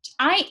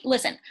 I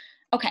listen,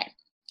 okay,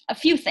 a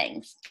few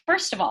things.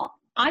 First of all,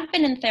 I've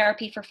been in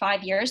therapy for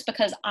 5 years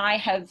because I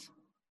have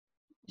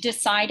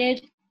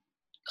decided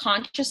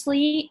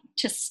consciously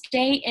to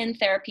stay in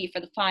therapy for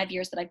the 5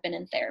 years that I've been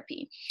in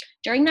therapy.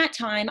 During that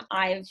time,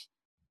 I've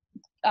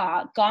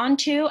gone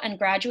to and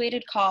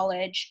graduated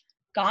college,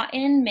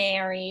 gotten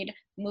married,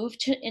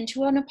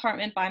 into an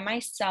apartment by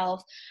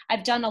myself.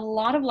 I've done a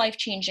lot of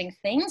life-changing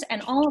things,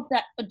 and all of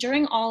that,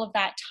 during all of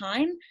that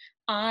time,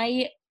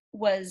 I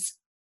was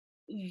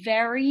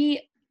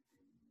very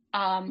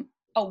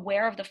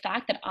aware of the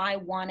fact that I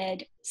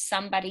wanted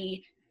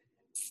somebody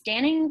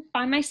standing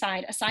by my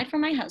side, aside from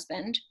my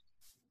husband,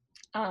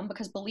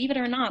 because believe it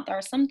or not, there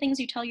are some things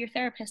you tell your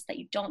therapist that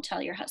you don't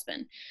tell your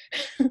husband.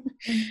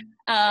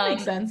 That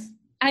makes sense.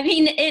 I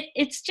mean,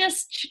 it's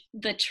just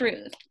the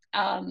truth.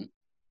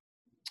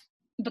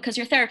 Because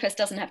your therapist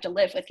doesn't have to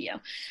live with you.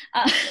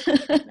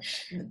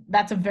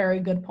 That's a very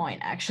good point,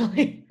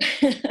 actually.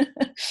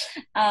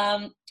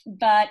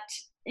 But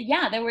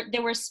yeah,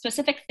 there were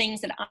specific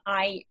things that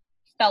I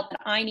felt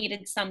that I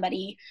needed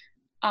somebody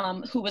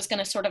who was going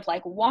to sort of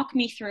like walk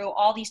me through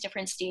all these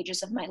different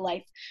stages of my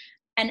life.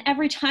 And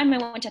every time I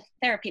went to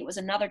therapy, it was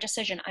another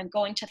decision. I'm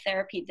going to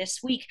therapy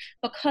this week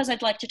because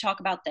I'd like to talk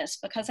about this,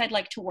 because I'd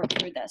like to work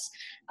through this.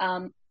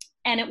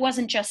 And it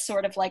wasn't just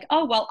sort of like,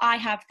 oh, well, I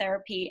have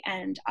therapy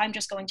and I'm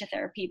just going to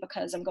therapy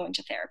because I'm going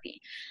to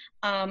therapy.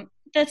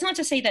 That's not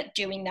to say that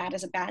doing that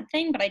is a bad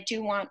thing, but I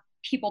do want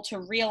people to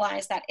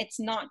realize that it's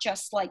not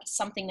just like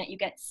something that you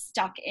get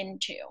stuck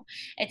into.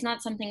 It's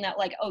not something that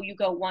like, oh, you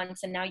go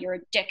once and now you're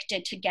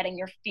addicted to getting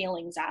your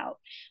feelings out,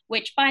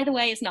 which by the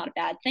way is not a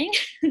bad thing.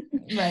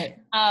 Right.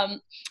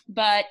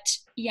 But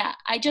yeah,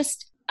 I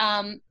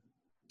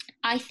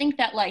think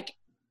that like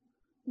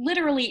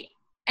literally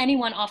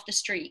anyone off the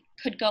street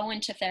could go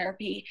into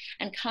therapy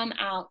and come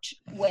out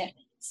with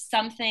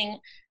something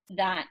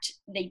that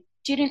they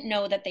didn't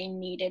know that they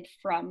needed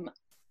from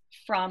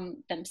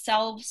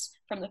themselves,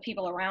 from the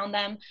people around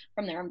them,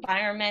 from their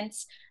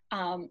environments,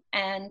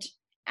 and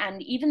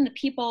even the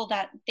people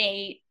that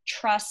they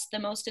trust the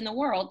most in the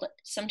world.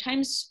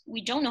 Sometimes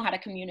we don't know how to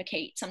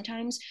communicate.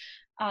 Sometimes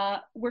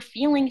we're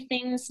feeling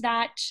things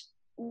that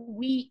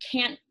we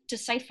can't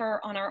decipher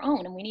on our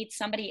own, and we need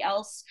somebody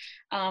else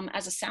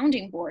as a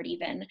sounding board,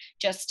 even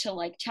just to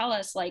like tell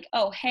us like,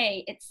 oh,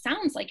 hey, it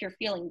sounds like you're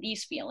feeling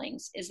these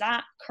feelings. Is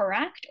that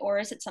correct, or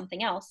is it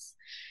something else?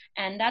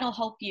 And that'll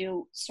help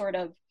you sort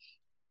of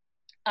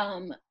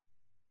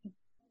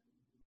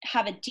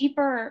have a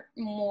deeper,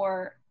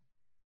 more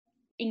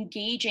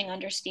engaging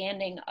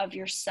understanding of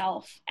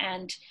yourself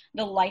and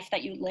the life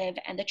that you live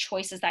and the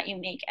choices that you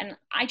make. And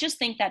I just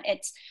think that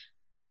it's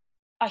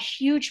a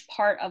huge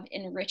part of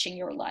enriching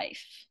your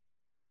life.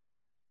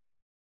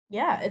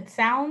 Yeah, it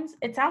sounds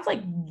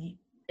like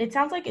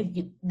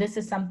this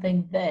is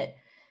something that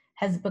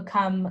has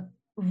become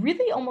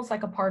really almost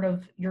like a part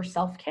of your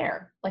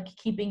self-care, like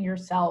keeping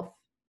yourself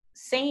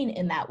sane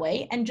in that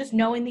way, and just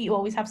knowing that you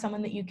always have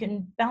someone that you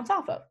can bounce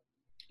off of.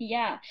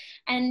 Yeah.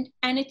 And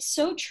it's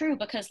so true,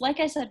 because like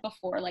I said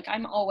before, like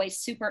I'm always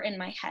super in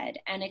my head,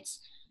 and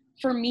it's,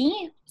 for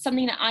me,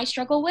 something that I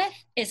struggle with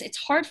is it's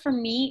hard for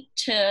me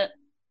to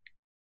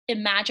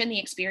imagine the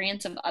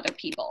experience of other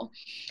people.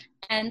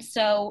 And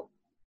so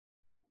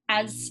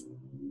as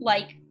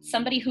like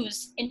somebody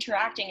who's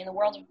interacting in the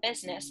world of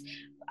business,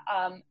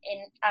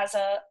 as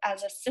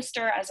a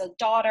sister, as a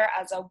daughter,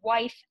 as a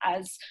wife,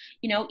 as,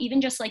 you know,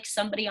 even just like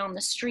somebody on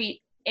the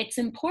street, it's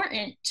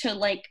important to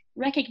like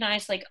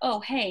recognize like, oh,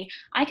 hey,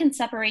 I can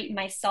separate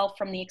myself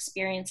from the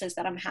experiences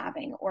that I'm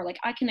having, or like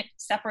I can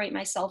separate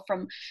myself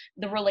from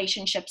the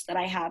relationships that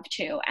I have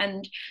too.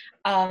 And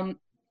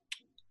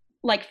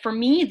like for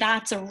me,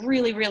 that's a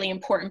really, really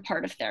important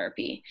part of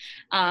therapy.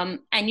 And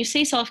you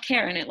say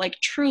self-care, and it like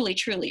truly,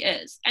 truly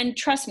is. And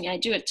trust me, I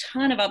do a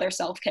ton of other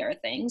self-care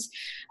things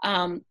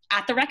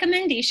at the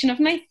recommendation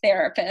of my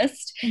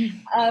therapist.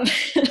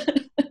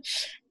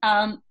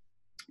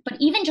 But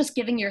even just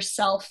giving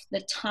yourself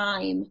the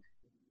time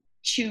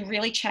to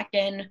really check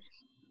in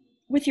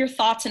with your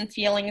thoughts and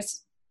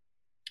feelings,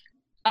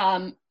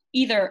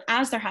 either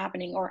as they're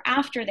happening or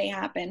after they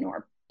happen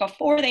or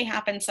before they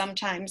happen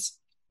sometimes,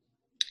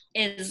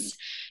 is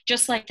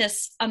just like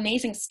this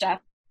amazing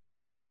step,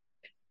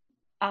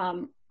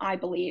 I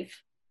believe,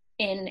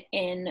 in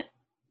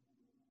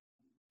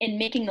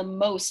making the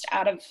most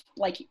out of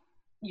like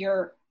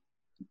your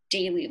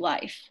daily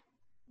life.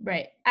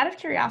 Right. Out of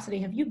curiosity,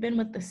 have you been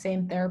with the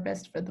same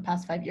therapist for the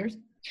past 5 years?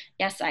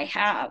 Yes, I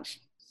have.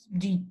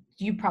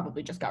 You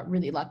probably just got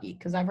really lucky,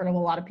 because I've heard of a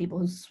lot of people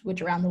who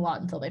switch around a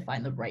lot until they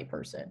find the right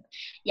person.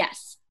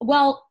 Yes.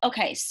 Well,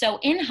 okay. So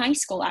in high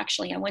school,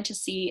 actually, I went to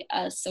see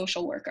a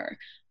social worker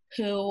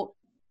who,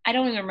 I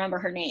don't even remember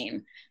her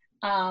name.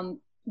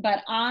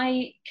 but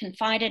I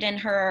confided in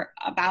her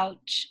about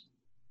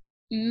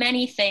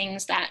many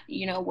things that,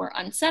 you know, were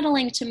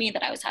unsettling to me,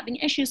 that I was having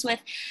issues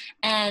with.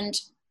 And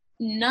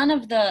none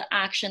of the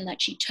action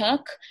that she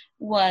took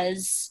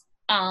was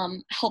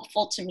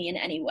helpful to me in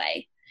any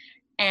way.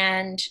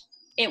 And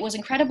it was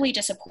incredibly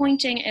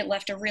disappointing. It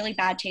left a really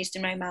bad taste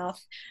in my mouth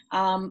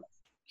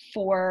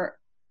for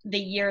the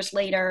years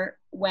later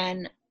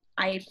when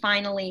I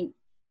finally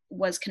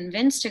was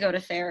convinced to go to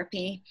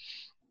therapy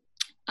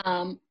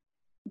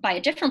by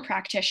a different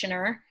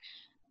practitioner.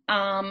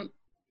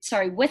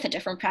 With a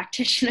different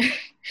practitioner.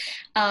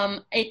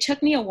 It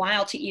took me a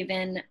while to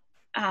even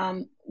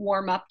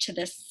warm up to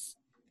this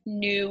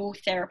new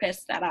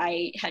therapist that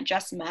I had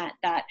just met,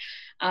 that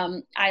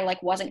I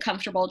like wasn't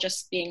comfortable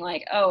just being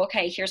like, oh,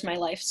 okay, here's my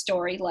life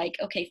story. Like,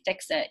 okay,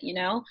 fix it, you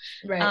know?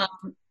 Right.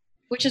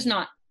 Which is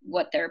not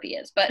what therapy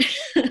is, but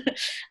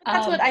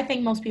that's what I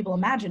think most people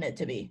imagine it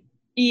to be.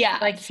 Yeah.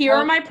 Like, here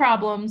are my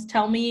problems.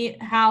 Tell me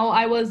how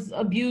I was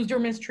abused or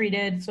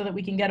mistreated so that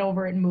we can get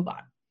over it and move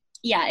on.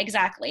 Yeah,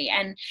 exactly.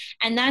 And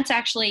that's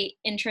actually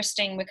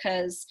interesting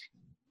because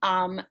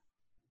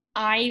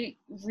I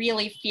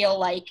really feel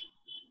like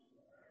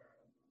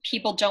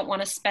people don't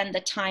want to spend the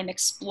time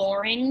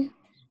exploring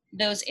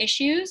those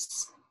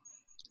issues.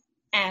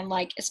 And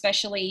like,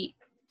 especially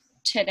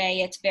today,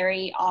 it's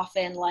very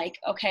often like,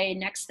 okay,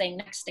 next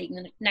thing,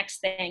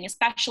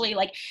 especially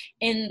like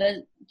in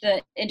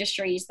the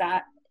industries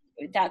that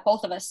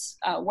both of us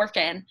work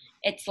in.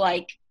 It's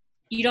like,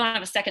 you don't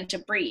have a second to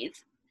breathe.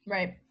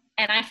 Right.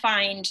 And I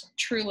find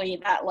truly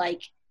that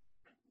like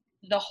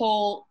the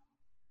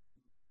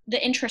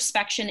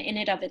introspection in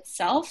it of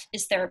itself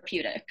is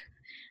therapeutic.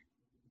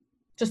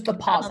 Just the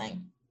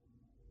pausing.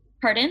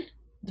 Pardon?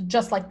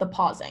 Just like the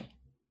pausing.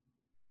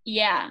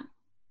 Yeah.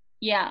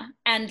 Yeah.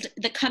 And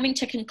the coming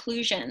to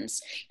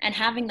conclusions and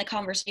having the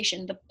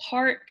conversation, the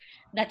part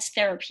that's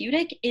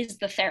therapeutic is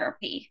the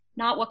therapy,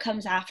 not what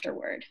comes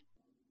afterward.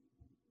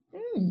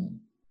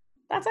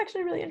 That's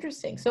actually really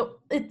interesting. So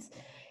it's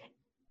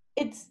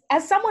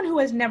as someone who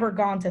has never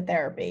gone to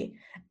therapy,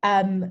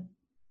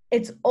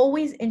 it's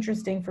always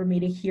interesting for me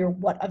to hear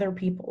what other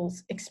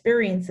people's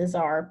experiences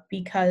are,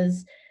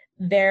 because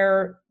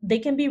they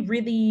can be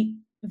really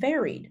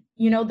varied.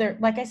 You know, they're,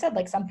 like I said,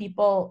 like some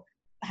people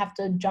have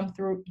to jump,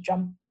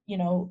 you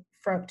know,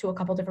 to a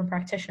couple different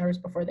practitioners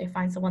before they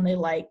find someone they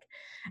like,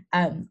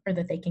 or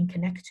that they can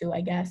connect to, I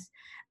guess.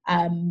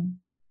 And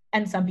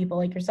some people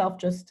like yourself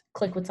just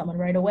click with someone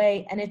right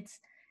away. And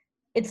it's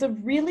a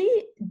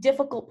really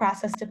difficult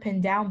process to pin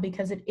down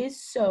because it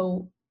is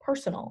so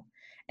personal.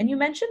 And you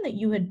mentioned that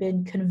you had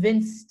been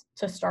convinced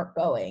to start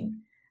going.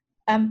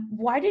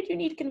 Why did you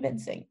need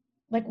convincing?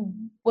 Like,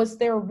 was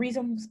there a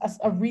reason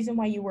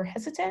why you were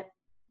hesitant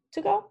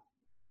to go?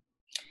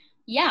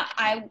 Yeah,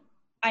 I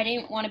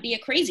didn't want to be a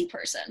crazy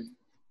person.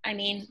 I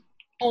mean,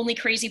 only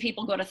crazy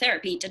people go to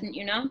therapy, didn't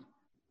you know?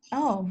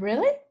 Oh,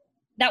 really?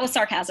 That was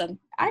sarcasm.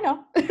 I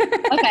know.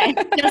 Okay,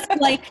 just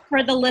like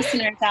for the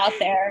listeners out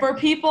there. For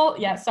people,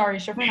 yeah, sorry,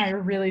 Shifra and I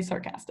are really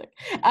sarcastic.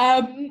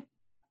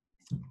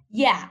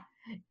 Yeah,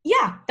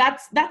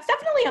 that's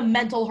definitely a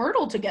mental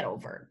hurdle to get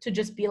over, to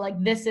just be like,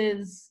 this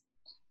is,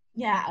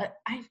 yeah,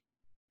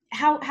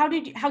 how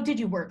did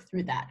you work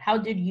through that? How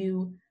did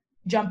you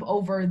jump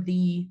over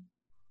the,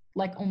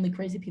 like, only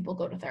crazy people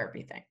go to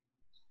therapy thing?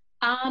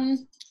 I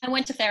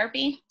went to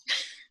therapy.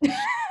 I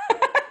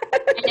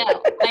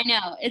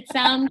know.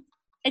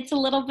 It's a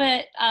little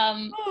bit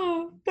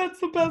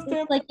that's the best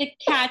answer. Like a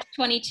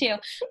catch-22.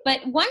 But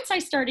once I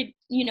started,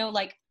 you know,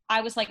 like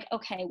I was like,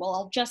 okay, well,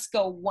 I'll just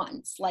go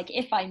once, like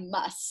if I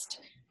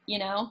must, you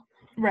know?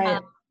 Right.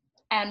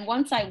 And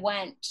once I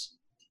went,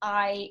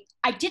 I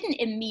didn't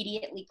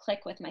immediately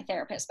click with my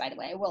therapist, by the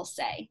way, I will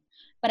say,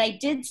 but I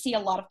did see a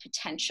lot of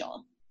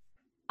potential,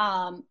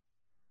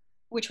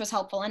 which was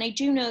helpful. And I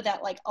do know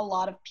that like a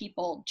lot of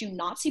people do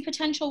not see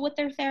potential with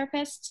their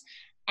therapists.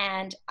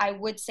 And I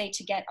would say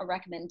to get a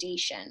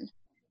recommendation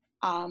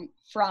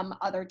from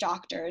other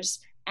doctors,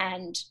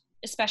 and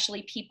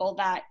especially people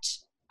that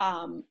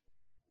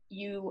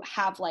you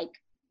have like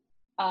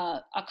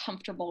a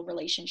comfortable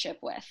relationship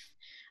with.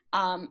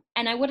 And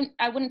I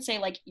wouldn't say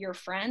like your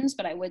friends,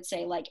 but I would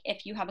say like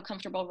if you have a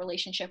comfortable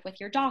relationship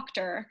with your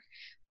doctor,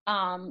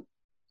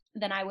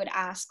 then I would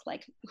ask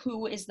like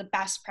who is the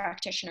best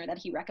practitioner that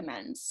he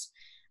recommends.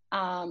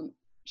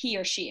 He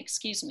or she,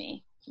 excuse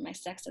me, my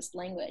sexist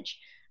language.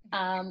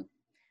 Do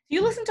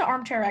you listen to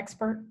Armchair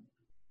Expert?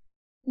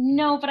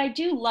 No, but I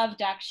do love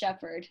Dax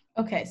Shepard.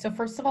 Okay, so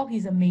first of all,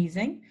 he's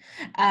amazing.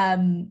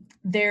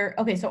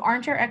 So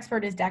Armchair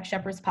Expert is Dax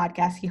Shepard's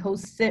podcast. He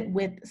hosts it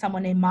with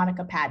someone named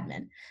Monica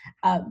Padman.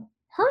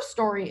 Her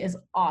story is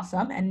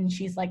awesome, and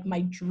she's like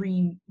my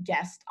dream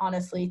guest,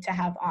 honestly, to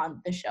have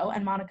on the show.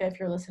 And Monica, if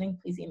you're listening,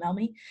 please email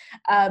me.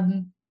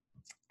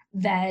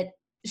 That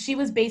she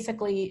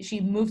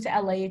moved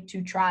to LA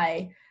to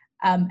try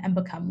and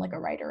become like a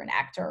writer, an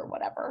actor, or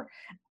whatever.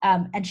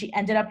 And she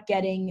ended up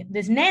getting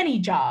this nanny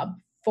job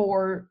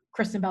for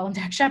Kristen Bell and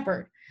Dax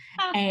Shepard.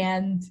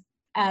 And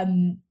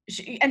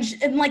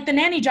like the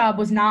nanny job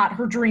was not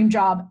her dream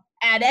job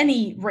at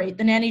any rate,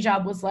 the nanny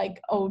job was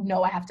like, oh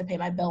no, I have to pay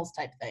my bills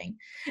type thing.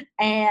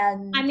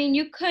 And I mean,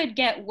 you could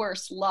get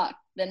worse luck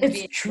than it's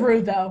being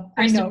true though.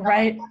 I Kristen know, Bell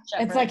right? and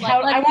It's Shepard. like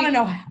how I let's want be to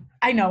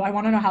know. I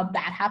want to know how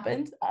that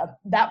happened.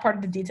 That part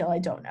of the detail I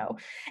don't know.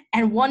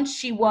 And once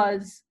she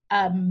was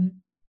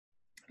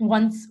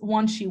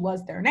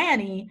their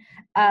nanny,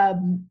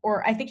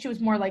 or I think she was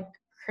more like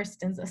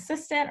Kristen's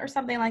assistant or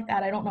something like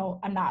that. I don't know.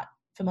 I'm not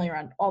familiar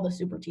on all the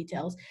super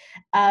details.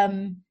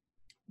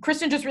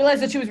 Kristen just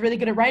realized that she was really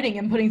good at writing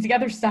and putting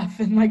together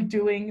stuff and like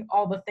doing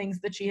all the things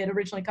that she had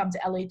originally come to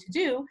LA to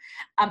do.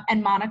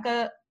 And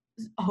Monica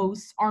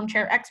hosts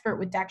Armchair Expert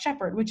with Dax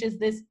Shepard, which is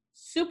this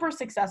super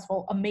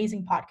successful,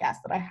 amazing podcast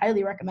that I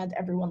highly recommend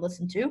everyone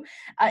listen to.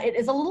 It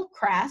is a little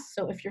crass,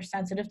 so if you're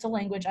sensitive to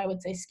language, I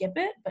would say skip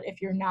it. But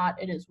if you're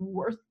not, it is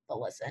worth the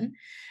listen.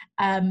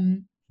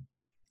 And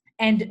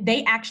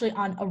they actually,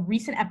 on a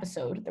recent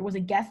episode, there was a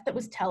guest that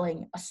was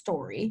telling a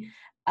story.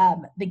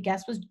 The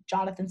guest was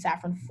Jonathan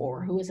Safran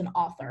Foer, who is an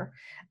author.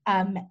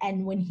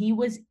 And when he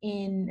was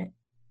in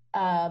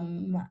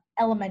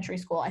elementary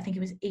school, I think he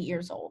was 8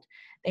 years old,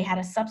 they had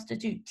a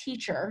substitute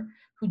teacher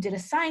who did a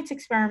science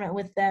experiment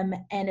with them,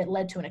 and it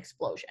led to an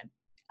explosion.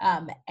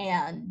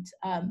 And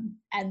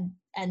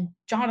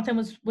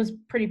Jonathan was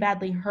pretty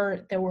badly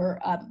hurt. There were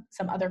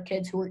some other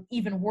kids who were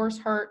even worse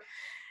hurt.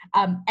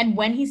 And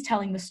when he's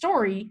telling the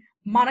story,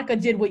 Monica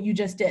did what you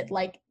just did,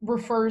 like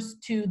refers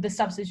to the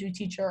substitute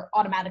teacher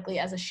automatically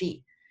as a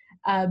she.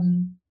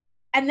 And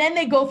then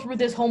they go through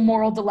this whole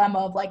moral dilemma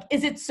of like,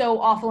 is it so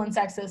awful and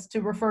sexist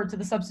to refer to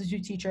the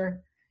substitute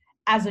teacher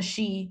as a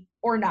she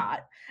or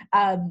not?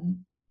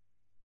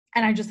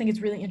 And I just think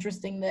it's really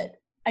interesting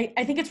that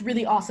I think it's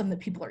really awesome that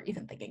people are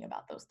even thinking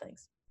about those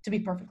things, to be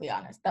perfectly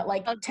honest. That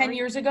like 10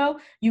 years ago,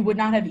 you would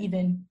not have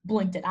even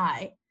blinked an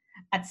eye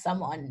at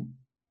someone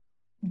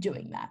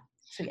doing that.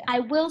 So yeah. I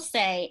will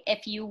say,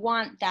 if you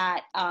want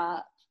that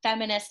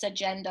feminist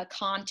agenda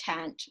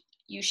content,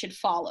 you should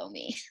follow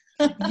me.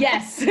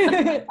 Yes,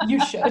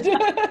 you should.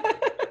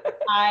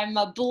 I'm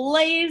a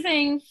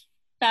blazing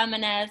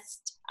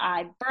feminist.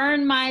 I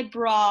burn my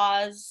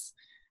bras.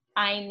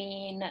 I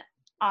mean,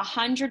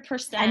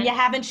 100%. And you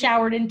haven't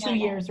showered in 2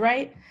 years,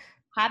 right?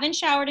 Haven't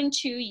showered in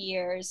 2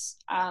 years.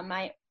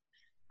 I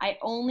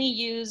only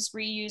use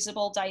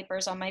reusable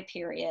diapers on my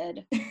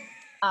period.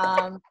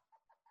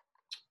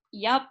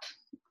 Yep,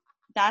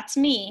 that's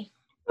me.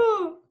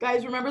 Ooh,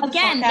 guys, remember the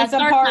Again, sarcasm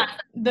part?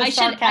 The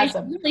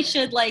sarcasm. I really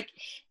should like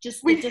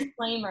just the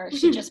disclaimer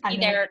should just be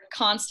there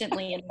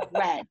constantly in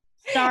red.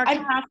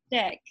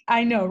 Sarcastic.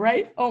 I know,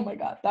 right? Oh my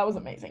God, that was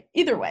amazing.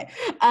 Either way,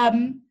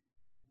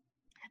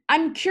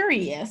 I'm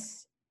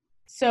curious.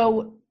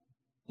 So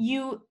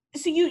you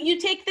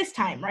take this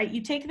time, right?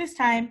 You take this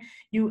time,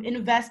 you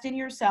invest in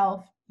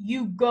yourself,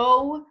 you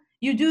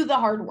do the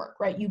hard work,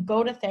 right? You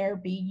go to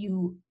therapy.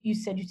 You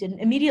said you didn't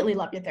immediately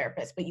love your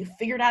therapist, but you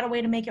figured out a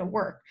way to make it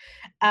work.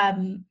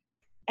 And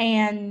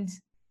then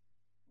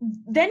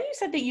you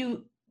said that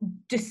you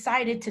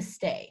decided to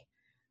stay.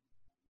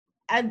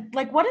 And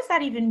like, what does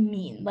that even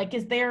mean? Like,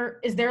 is there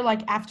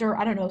like after,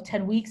 I don't know,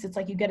 10 weeks, it's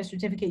like you get a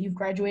certificate, you've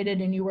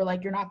graduated, and you were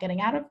like, you're not getting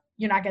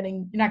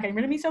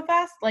rid of me so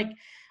fast. Like,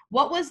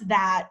 what was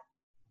that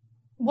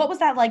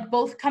like,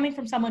 both coming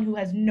from someone who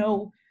has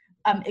no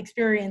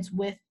experience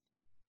with,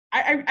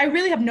 I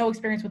really have no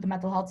experience with the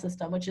mental health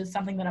system, which is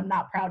something that I'm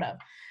not proud of.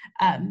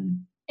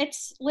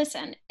 It's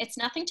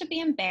nothing to be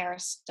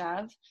embarrassed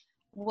of.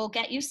 We'll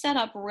get you set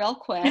up real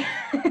quick.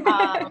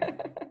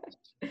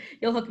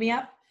 You'll hook me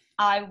up?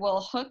 I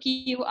will hook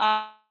you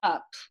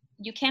up.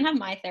 You can't have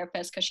my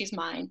therapist because she's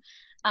mine.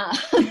 And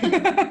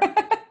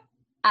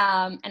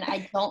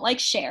I don't like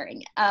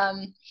sharing.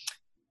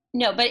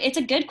 No, but it's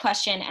a good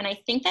question. And I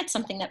think that's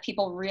something that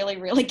people really,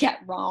 really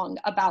get wrong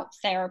about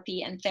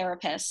therapy and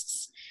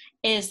therapists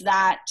is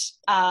that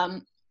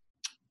a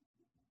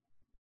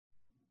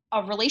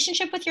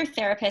relationship with your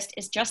therapist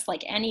is just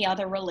like any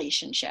other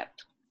relationship.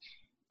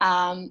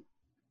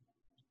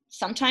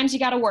 Sometimes you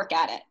got to work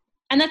at it.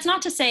 And that's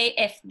not to say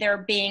if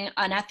they're being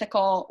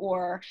unethical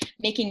or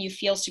making you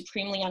feel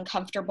supremely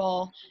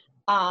uncomfortable,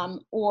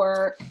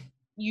 or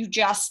you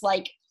just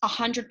like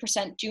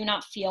 100% do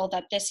not feel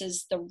that this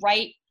is the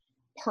right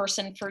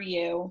person for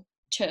you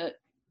to,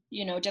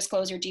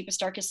 disclose your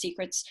deepest, darkest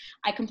secrets.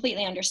 I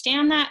completely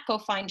understand that. Go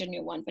find a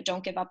new one, but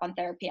don't give up on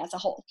therapy as a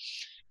whole.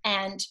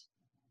 And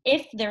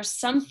if there's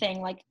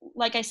something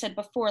like I said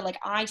before, like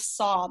I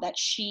saw that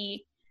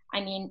she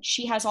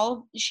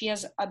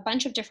has a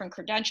bunch of different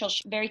credentials.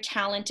 She's very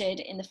talented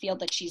in the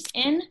field that she's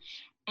in.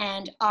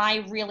 And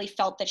I really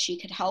felt that she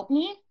could help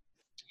me.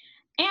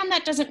 And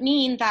that doesn't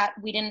mean that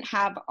we didn't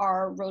have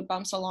our road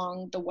bumps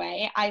along the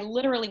way. I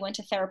literally went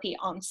to therapy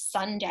on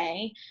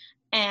Sunday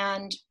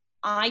and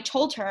I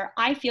told her,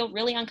 I feel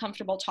really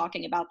uncomfortable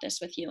talking about this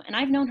with you. And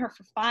I've known her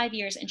for 5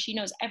 years and she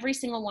knows every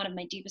single one of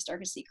my deepest,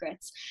 darkest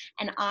secrets.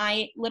 And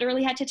I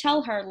literally had to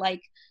tell her,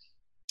 like,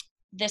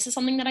 this is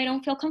something that I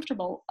don't feel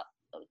comfortable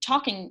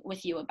talking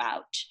with you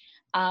about.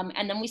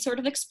 And then we sort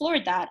of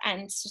explored that.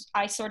 And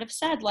I sort of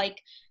said,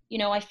 like,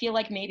 I feel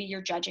like maybe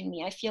you're judging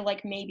me. I feel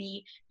like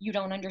maybe you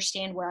don't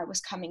understand where I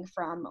was coming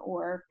from,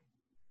 or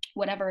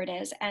whatever it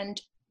is. And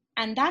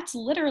that's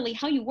literally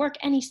how you work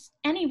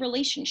any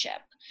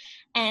relationship.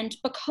 And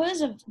because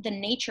of the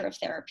nature of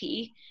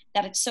therapy,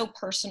 that it's so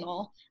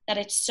personal, that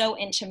it's so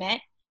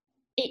intimate,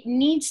 it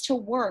needs to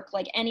work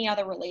like any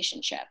other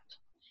relationship.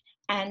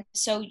 And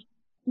so,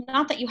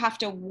 not that you have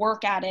to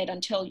work at it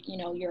until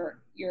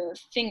your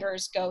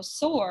fingers go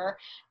sore,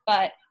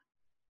 but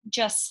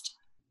just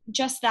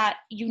that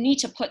you need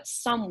to put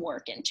some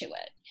work into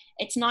it.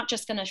 It's not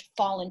just going to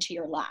fall into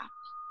your lap.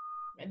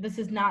 This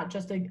is not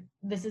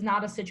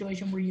a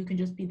situation where you can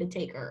just be the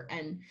taker.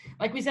 And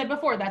like we said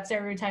before, that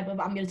stereotype of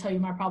I'm going to tell you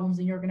my problems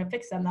and you're going to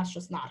fix them, that's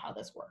just not how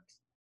this works.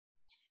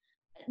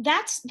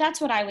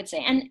 That's what I would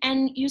say.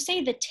 And you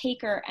say the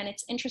taker, and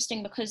it's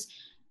interesting because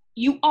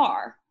you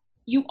are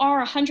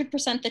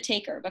 100% the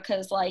taker,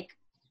 because like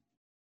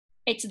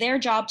it's their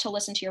job to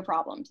listen to your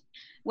problems.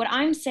 What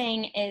I'm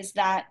saying is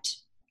that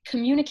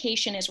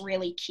communication is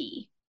really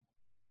key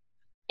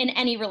in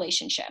any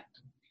relationship.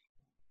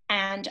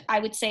 And I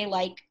would say,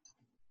 like,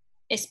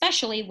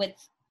 especially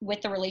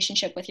with the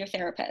relationship with your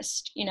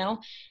therapist,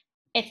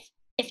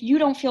 if you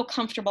don't feel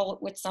comfortable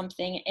with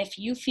something, if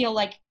you feel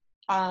like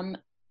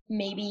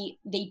maybe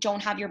they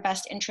don't have your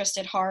best interest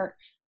at heart,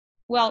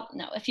 well,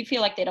 no, if you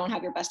feel like they don't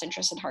have your best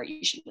interest at heart,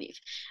 you should leave.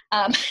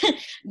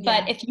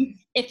 But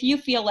if you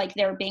feel like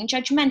they're being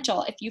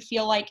judgmental, if you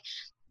feel like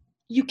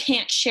you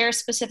can't share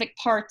specific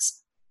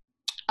parts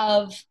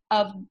of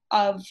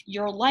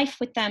your life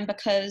with them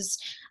because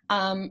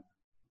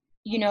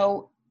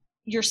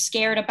you're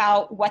scared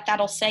about what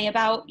that'll say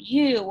about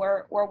you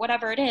or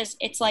whatever it is,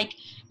 it's like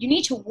you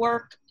need to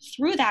work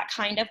through that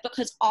kind of,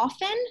 because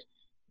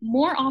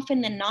more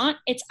often than not,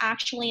 it's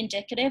actually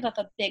indicative of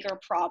a bigger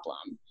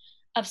problem,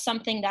 of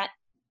something that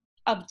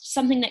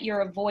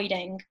you're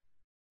avoiding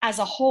as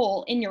a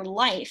whole in your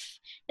life,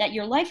 that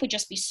your life would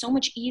just be so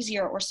much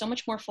easier or so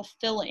much more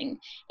fulfilling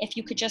if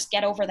you could just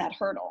get over that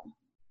hurdle.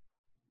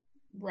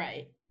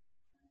 Right.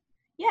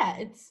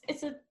 Yeah,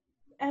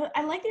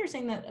 I like that you're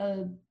saying that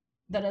a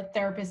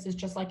therapist is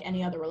just like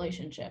any other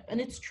relationship. And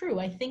it's true.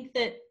 I think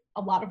that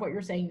a lot of what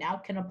you're saying now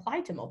can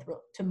apply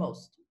to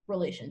most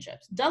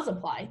relationships, does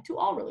apply to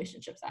all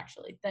relationships,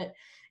 actually, that,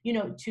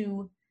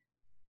 to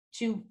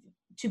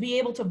be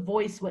able to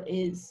voice what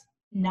is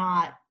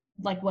not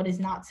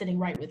sitting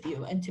right with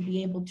you, and to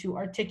be able to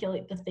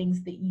articulate the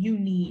things that you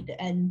need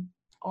and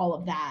all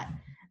of that,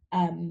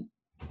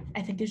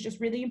 I think is just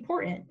really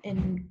important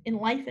in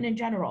life and in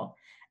general.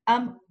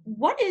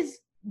 What is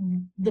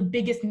the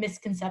biggest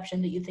misconception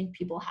that you think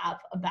people have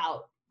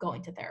about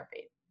going to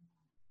therapy?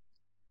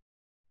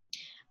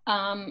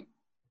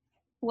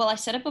 Well, I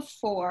said it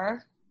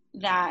before,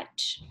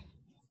 that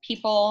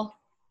people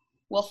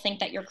will think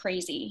that you're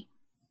crazy.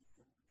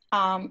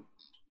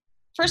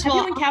 First of all,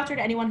 have you encountered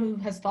anyone who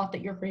has thought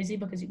that you're crazy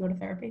because you go to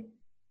therapy?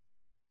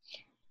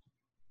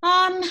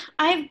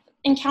 I've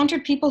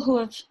encountered people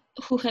who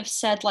have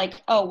said,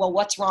 like, oh, well,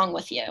 what's wrong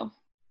with you?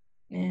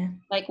 Yeah.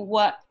 Like,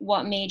 what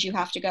made you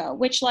have to go?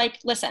 Which, like,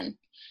 listen,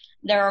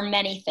 there are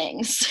many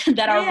things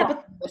that are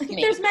wrong with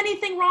me. There's many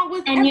things wrong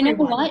with and everyone. You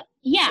know what?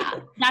 Yeah,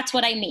 that's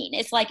what I mean.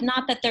 It's like,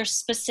 not that they're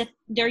specific,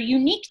 they're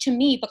unique to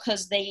me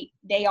because they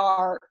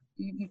are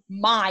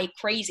my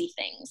crazy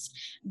things,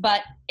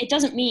 but it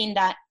doesn't mean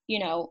that,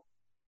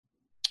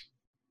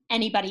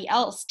 anybody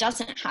else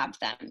doesn't have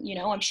them.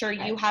 I'm sure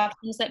you have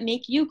things that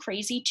make you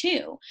crazy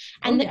too.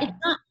 And I'm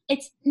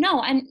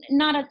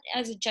not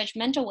as a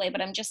judgmental way,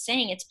 but I'm just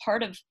saying it's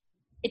part of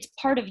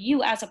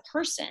you as a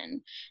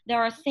person. There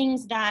are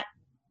things that,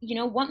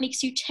 what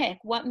makes you tick,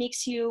 what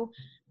makes you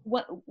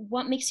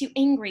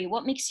angry,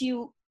 what makes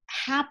you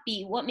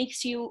happy, what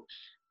makes you,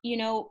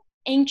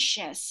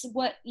 anxious,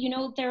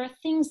 there are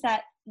things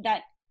that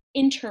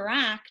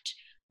interact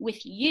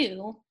with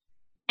you,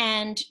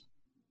 and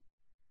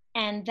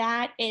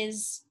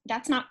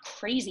that's not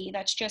crazy.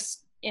 That's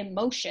just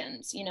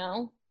emotions,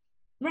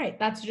 Right.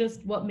 That's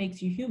just what makes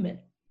you human.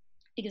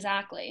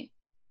 Exactly.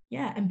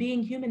 Yeah. And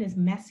being human is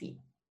messy.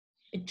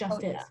 It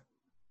just is. Yeah.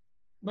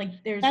 Like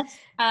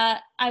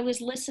I was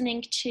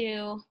listening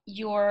to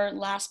your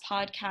last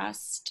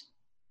podcast,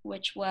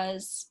 which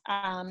was,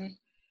 the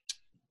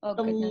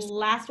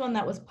last one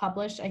that was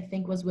published, I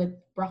think, was with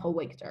Brachel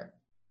Wigter.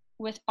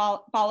 With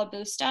Bala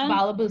Busta?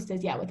 Bala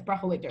Bustas, yeah, with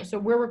Brachel Wigter. So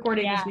we're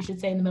recording this, we should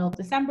say, in the middle of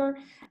December.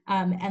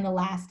 And the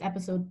last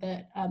episode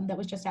that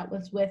was just out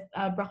was with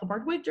Brachel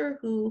Wigter,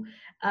 who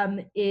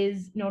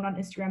is known on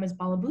Instagram as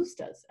Bala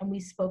Bustas. And we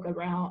spoke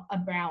around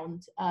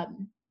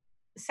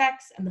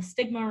sex and the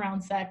stigma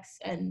around sex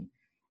and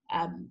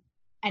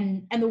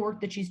the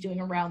work that she's doing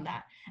around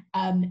that.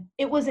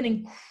 It was an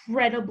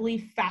incredibly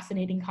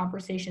fascinating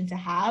conversation to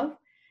have.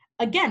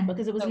 Again,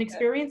 because it was an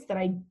experience that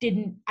I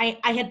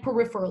had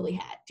peripherally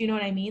had. Do you know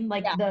what I mean?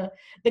 Like the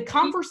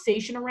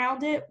conversation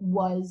around it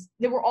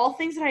there were all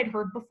things that I'd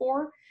heard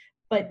before,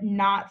 but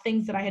not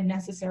things that I had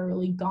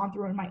necessarily gone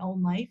through in my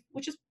own life,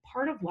 which is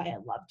part of why I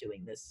love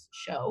doing this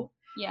show.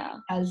 Yeah.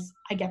 as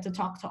I get to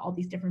talk to all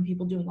these different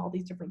people doing all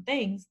these different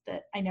things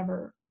that I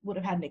never would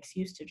have had an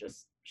excuse to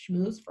just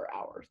schmooze for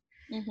hours,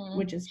 Mm-hmm.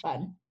 which is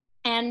fun.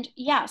 And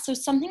yeah, so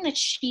something that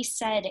she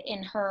said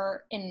in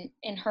her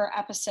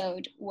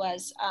episode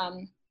was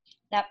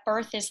that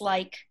birth is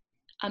like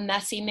a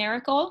messy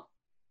miracle.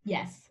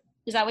 Yes.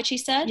 Is that what she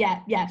said?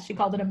 Yeah, she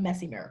called it a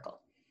messy miracle.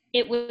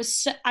 It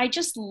was, I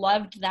just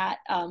loved that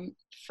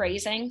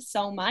phrasing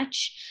so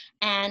much.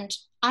 And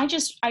I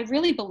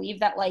really believe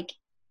that, like,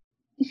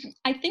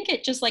 I think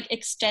it just like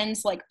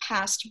extends like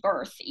past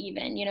birth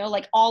even, you know,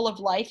 like all of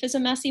life is a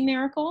messy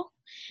miracle.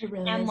 It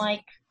really And is.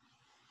 like,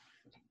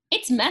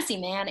 it's messy,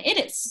 man. It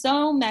is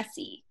so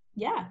messy.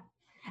 Yeah.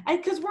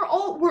 Because there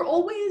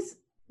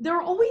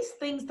are always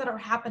things that are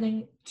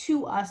happening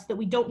to us that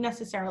we don't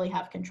necessarily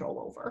have control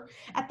over.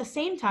 At the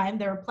same time,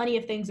 there are plenty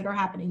of things that are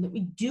happening that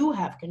we do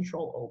have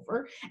control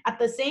over. At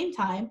the same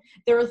time,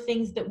 there are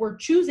things that we're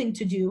choosing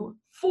to do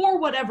for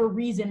whatever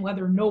reason,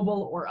 whether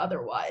noble or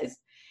otherwise.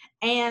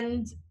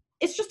 And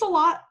it's just a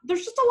lot.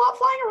 There's just a lot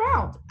flying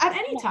around at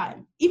any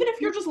time, even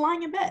if you're just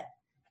lying in bed.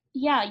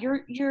 Yeah,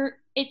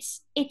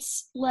 it's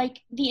like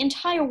the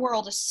entire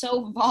world is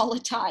so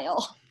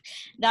volatile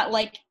that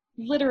like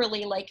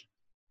literally like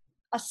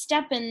a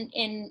step in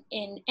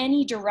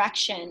any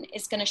direction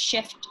is going to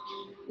shift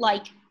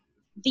like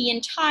the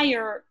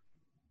entire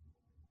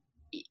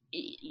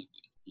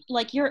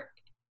like your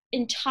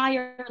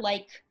entire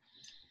like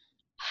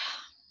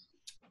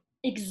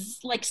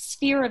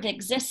sphere of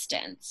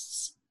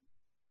existence.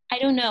 I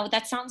don't know,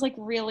 that sounds like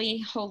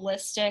really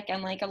holistic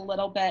and like a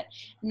little bit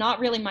not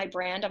really my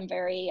brand. I'm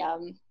very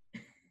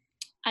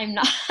I'm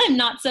not I'm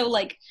not so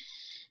like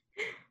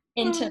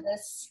into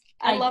this.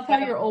 I love how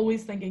you're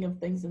always thinking of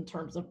things in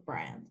terms of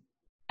brand.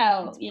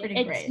 Oh,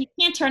 it's great. You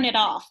can't turn it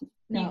off.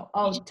 No.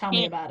 Tell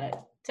me about it.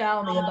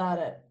 Tell me about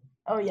it.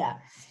 Oh yeah.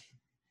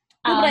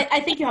 No, but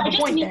I think you have a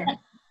point there.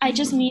 I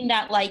just mean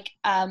that like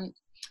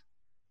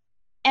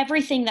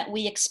everything that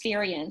we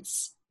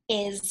experience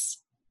is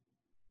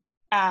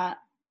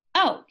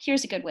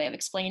here's a good way of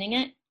explaining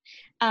it.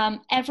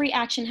 Every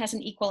action has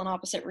an equal and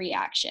opposite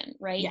reaction,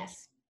 right?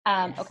 Yes.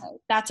 Yes. Okay.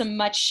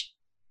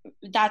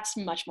 That's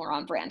much more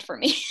on brand for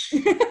me.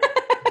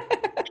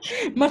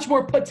 Much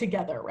more put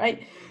together,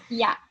 right?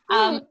 Yeah.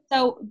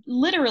 So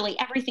literally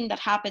everything that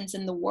happens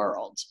in the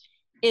world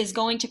is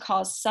going to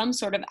cause some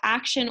sort of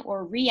action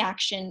or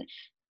reaction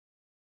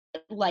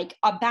like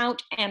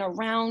about and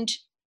around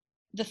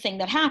the thing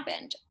that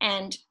happened.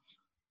 And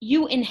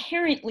you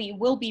inherently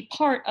will be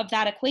part of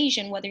that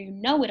equation, whether you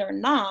know it or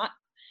not,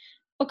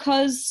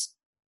 because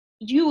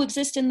you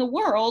exist in the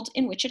world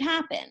in which it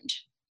happened.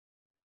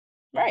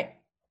 Right.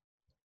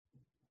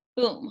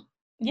 Boom.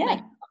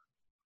 Yeah.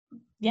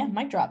 Yeah,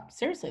 mic drop.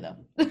 Seriously though.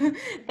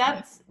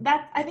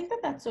 I think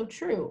that's so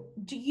true.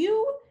 Do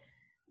you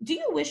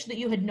wish that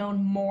you had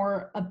known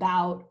more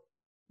about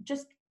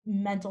just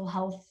mental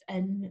health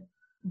and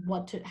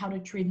how to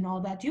treat and all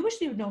of that? Do you wish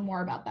that you had known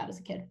more about that as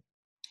a kid?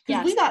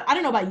 Because yes. I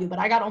don't know about you, but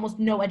I got almost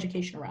no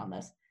education around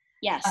this.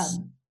 Yes.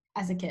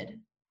 As a kid.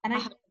 And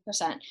 100%.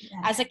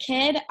 Yeah. As a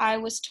kid, I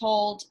was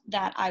told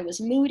that I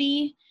was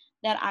moody,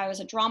 that I was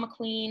a drama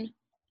queen,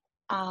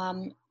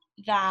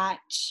 that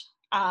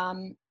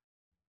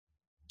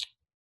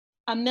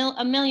a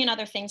million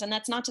other things. And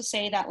that's not to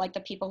say that like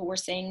the people who were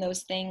saying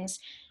those things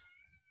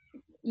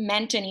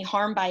meant any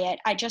harm by it.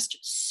 I just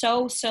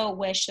so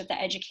wish that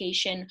the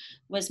education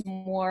was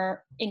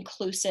more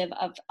inclusive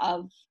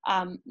of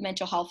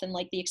mental health and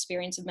like the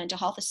experience of mental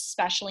health,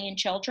 especially in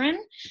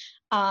children.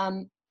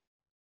 I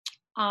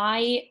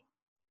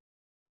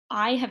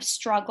have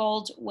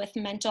struggled with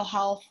mental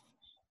health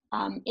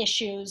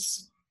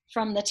issues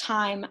from the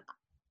time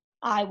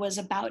I was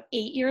about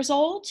 8 years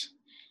old,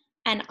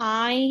 and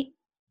I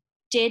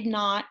did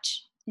not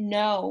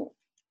know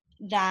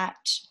that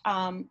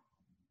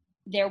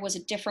there was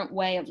a different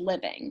way of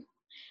living.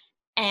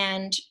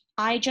 And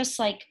I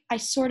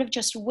sort of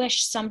just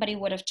wish somebody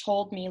would have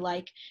told me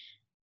like,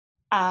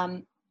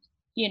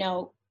 you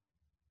know,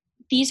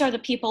 these are the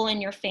people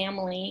in your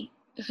family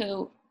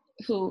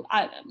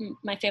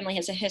my family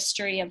has a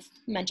history of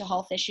mental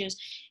health issues.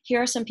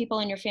 Here are some people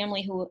in your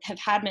family who have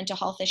had mental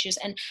health issues.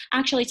 And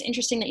actually, it's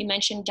interesting that you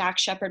mentioned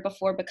Dax Shepard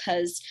before,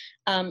 because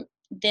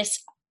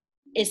this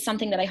is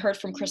something that I heard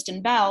from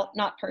Kristen Bell,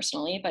 not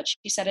personally, but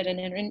she said it in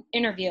an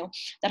interview,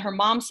 that her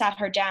mom sat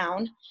her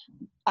down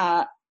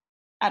at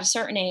a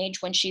certain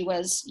age when she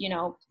was, you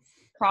know,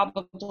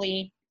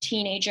 probably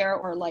teenager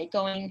or like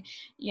going,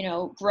 you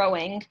know,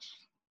 growing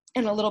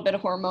and a little bit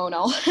of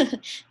hormonal,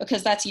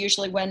 because that's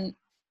usually when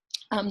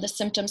the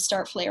symptoms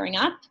start flaring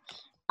up.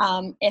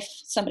 If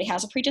somebody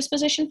has a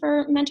predisposition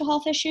for mental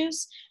health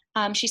issues,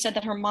 she said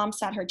that her mom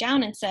sat her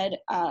down and said,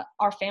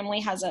 our family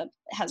has a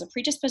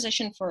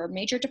predisposition for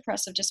major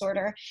depressive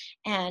disorder,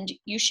 and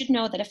you should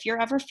know that if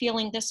you're ever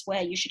feeling this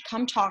way, you should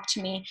come talk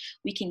to me.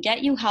 We can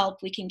get you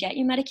help, we can get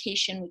you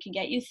medication, we can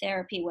get you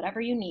therapy,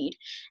 whatever you need.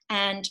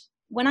 And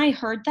when I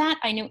heard that,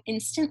 I knew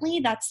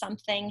instantly that's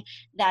something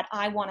that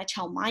I want to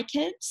tell my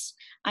kids.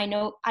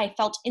 I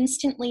felt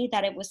instantly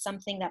that it was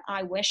something that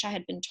I wish I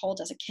had been told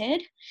as a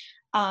kid.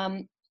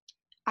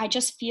 I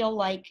just feel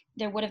like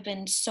there would have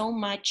been so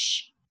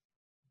much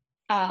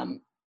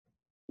um,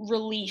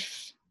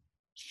 relief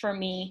for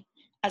me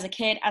as a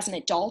kid, as an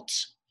adult,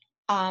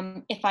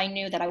 if I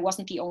knew that I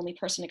wasn't the only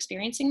person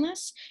experiencing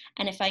this,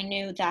 and if I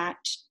knew that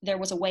there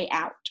was a way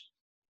out.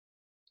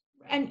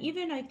 And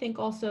even I think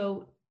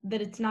also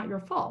that it's not your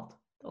fault.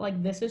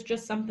 Like, this is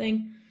just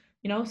something,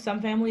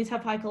 some families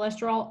have high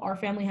cholesterol, our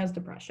family has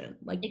depression.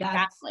 Like,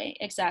 that's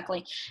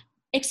Exactly.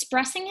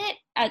 Expressing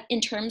it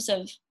in terms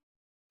of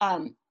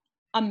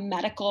a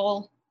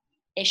medical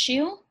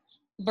issue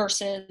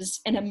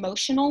versus an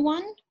emotional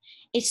one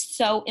is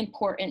so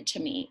important to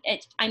me.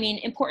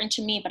 Important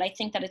to me, but I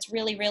think that it's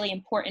really, really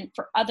important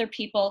for other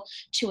people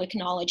to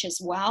acknowledge as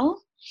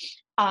well.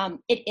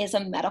 It is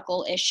a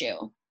medical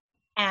issue.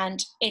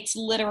 And it's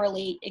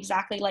literally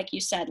exactly like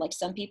you said, like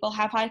some people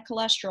have high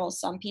cholesterol,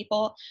 some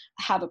people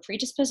have a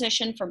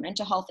predisposition for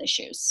mental health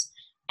issues,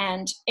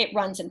 and it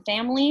runs in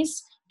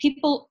families.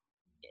 People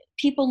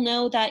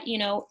know that,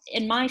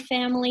 in my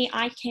family,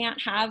 I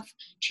can't have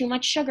too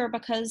much sugar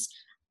because,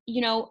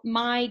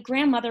 my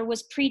grandmother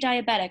was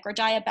pre-diabetic or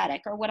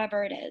diabetic or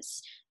whatever it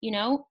is.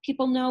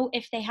 People know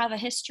if they have a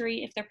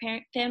history, if their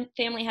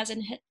family has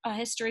a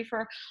history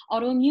for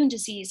autoimmune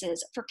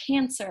diseases, for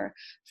cancer,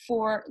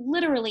 for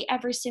literally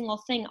every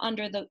single thing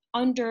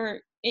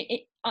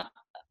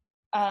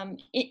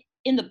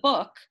in the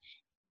book.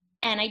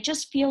 And I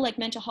just feel like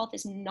mental health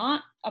is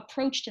not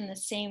approached in the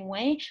same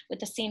way,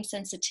 with the same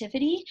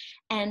sensitivity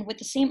and with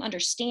the same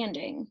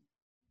understanding.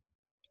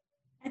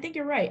 I think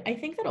you're right. I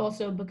think that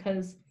also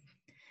because,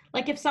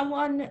 like, if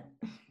someone,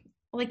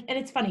 like, and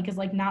it's funny because,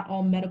 like, not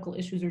all medical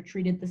issues are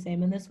treated the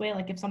same in this way.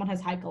 Like, if someone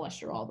has high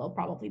cholesterol, they'll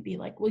probably be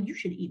like, well, you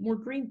should eat more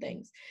green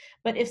things.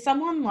 But if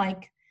someone,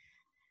 like,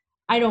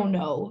 I don't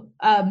know,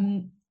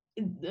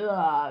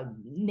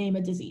 name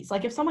a disease.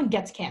 Like, if someone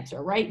gets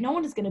cancer, right? No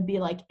one is going to be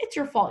like, it's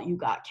your fault you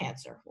got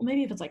cancer. Well,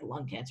 maybe if it's like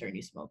lung cancer and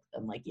you smoke,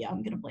 then like, yeah,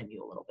 I'm going to blame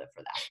you a little bit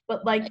for that.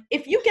 But like,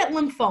 if you get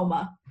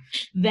lymphoma,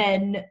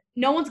 then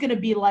no one's going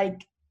to be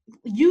like,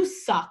 you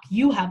suck.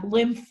 You have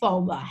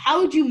lymphoma.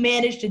 How'd you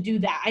manage to do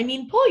that? I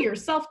mean, pull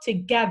yourself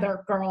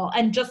together, girl,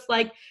 and just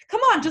like,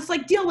 come on, just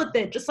like deal with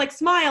it. Just like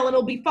smile and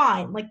it'll be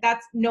fine. Like,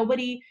 that's,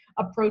 nobody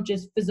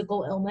approaches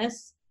physical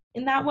illness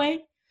in that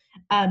way.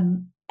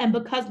 And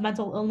because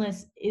mental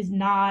illness it's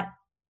not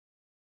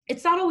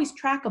always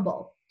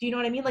trackable. Do you know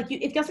what I mean? Like,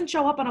 it doesn't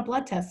show up on a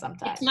blood test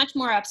sometimes. It's much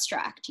more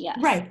abstract, yes.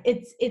 Right.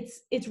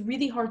 It's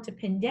really hard to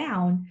pin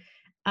down.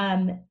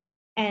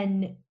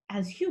 And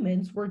as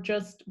humans,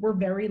 we're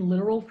very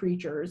literal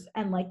creatures.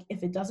 And like,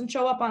 if it doesn't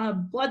show up on a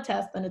blood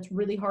test, then it's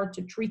really hard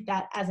to treat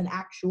that as an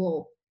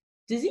actual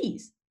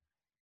disease.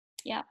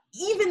 Yeah.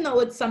 Even though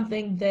it's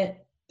something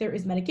that there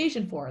is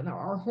medication for, and there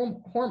are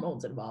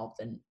hormones involved,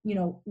 and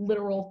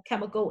literal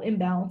chemical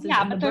imbalances.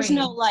 Yeah, but there's brain.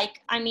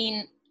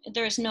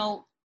 there's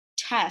no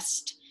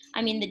test.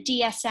 I mean, the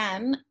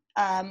DSM,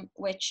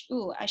 which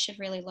I should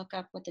really look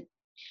up what the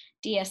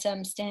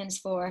DSM stands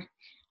for.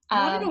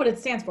 I don't know what it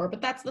stands for,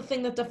 but that's the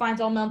thing that defines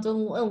all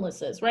mental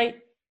illnesses, right?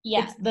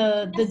 Yeah, it's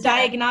the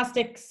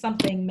diagnostic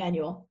something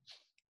manual.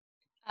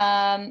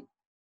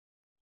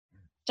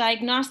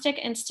 Diagnostic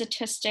and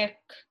Statistic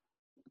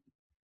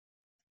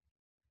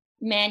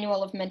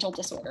Manual of Mental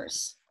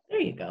Disorders. There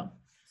you go.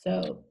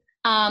 So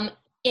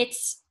it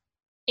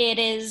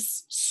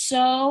is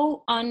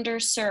so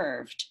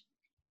underserved.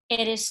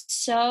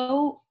 It's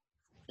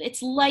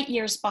light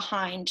years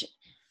behind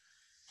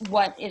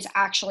what is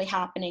actually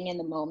happening in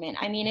the moment.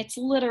 I mean, it's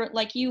literally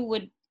like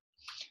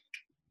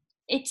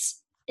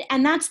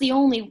and that's the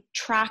only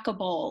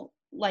trackable,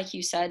 like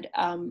you said,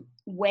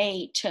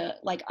 way to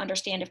like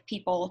understand if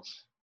people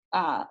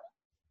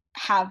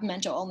have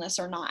mental illness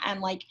or not.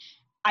 And like,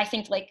 I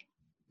think like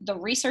the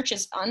research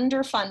is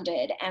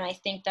underfunded, and I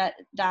think that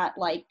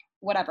like,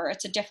 whatever,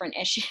 it's a different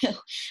issue.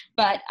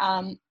 But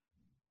I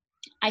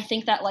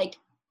think that like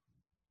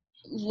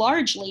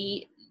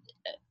largely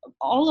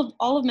all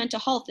of mental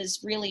health is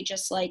really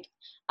just like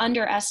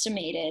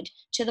underestimated,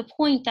 to the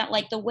point that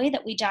like the way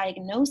that we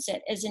diagnose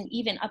it isn't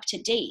even up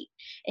to date.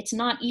 It's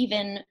not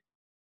even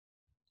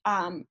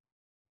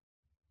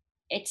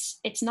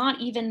it's not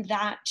even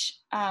that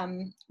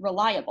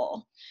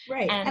reliable.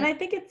 Right. And I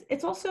think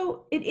it's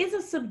also, it is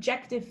a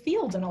subjective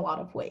field in a lot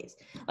of ways.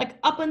 Like,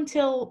 up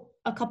until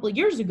a couple of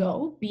years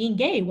ago, being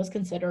gay was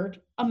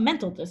considered a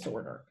mental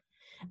disorder.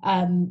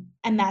 And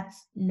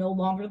that's no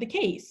longer the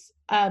case.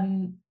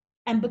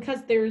 And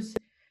because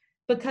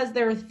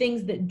there are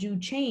things that do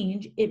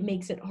change, it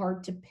makes it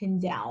hard to pin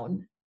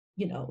down,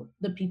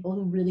 the people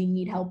who really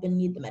need help and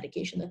need the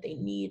medication that they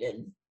need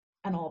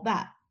and all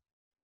that.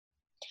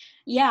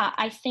 Yeah,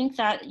 I think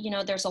that,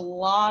 there's a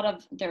lot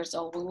of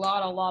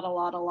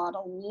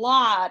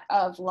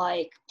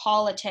like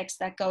politics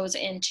that goes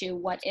into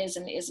what is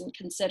and isn't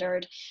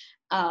considered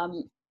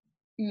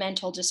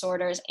mental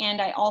disorders.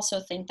 And I also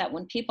think that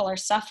when people are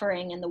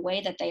suffering in the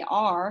way that they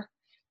are,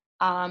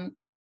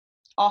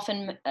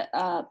 often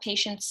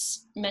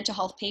mental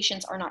health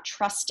patients are not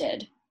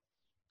trusted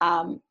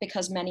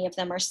because many of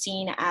them are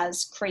seen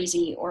as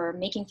crazy or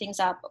making things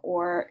up,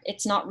 or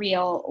it's not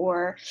real,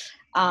 or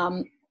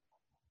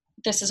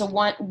this is a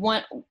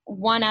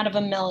one out of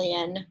a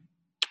million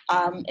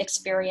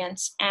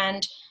experience.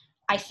 And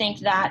I think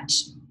that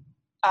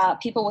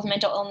people with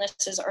mental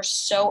illnesses are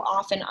so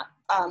often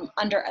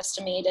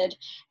underestimated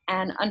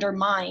and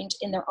undermined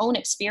in their own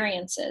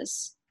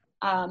experiences.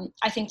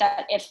 I think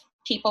that if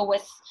people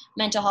with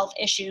mental health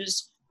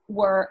issues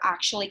were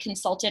actually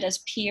consulted as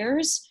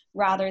peers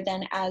rather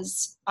than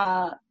as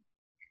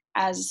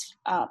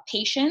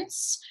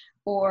patients,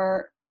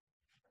 or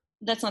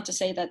that's not to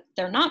say that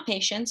they're not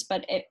patients,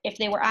 but if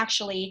they were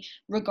actually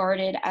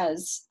regarded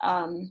as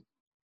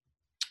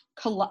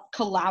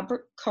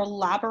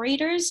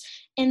collaborators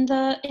in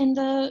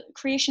the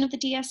creation of the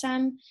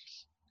DSM,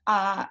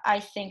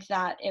 I think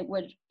that it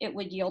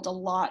would yield a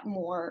lot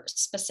more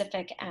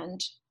specific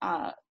and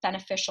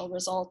beneficial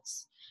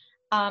results.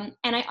 And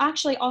I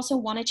actually also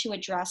wanted to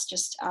address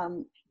just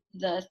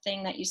the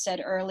thing that you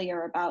said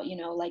earlier about,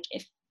 like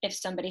if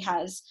somebody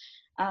has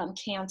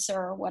cancer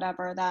or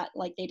whatever, that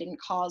like they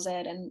didn't cause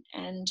it, and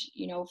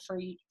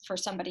for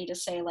somebody to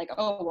say like,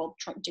 oh well,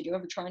 did you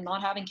ever try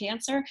not having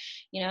cancer,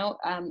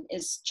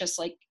 is just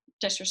like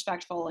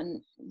disrespectful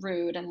and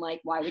rude, and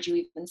like, why would you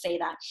even say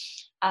that?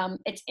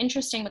 It's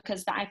interesting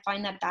because I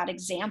find that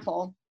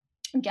example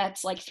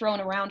gets like thrown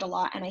around a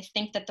lot, and I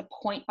think that the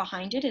point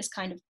behind it is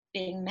kind of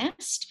being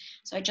missed.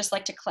 So I'd just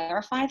like to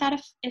clarify that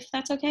if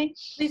that's okay.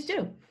 Please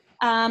do.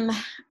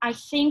 I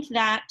think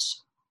that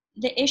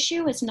the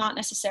issue is not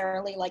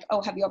necessarily like,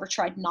 oh, have you ever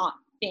tried not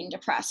being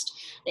depressed?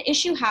 The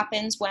issue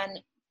happens when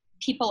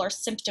people are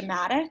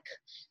symptomatic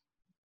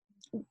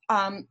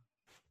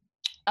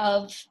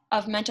of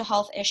mental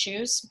health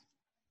issues,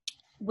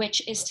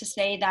 which is to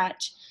say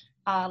that,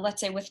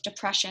 let's say with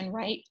depression,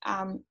 right?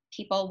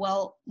 People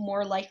will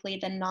more likely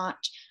than not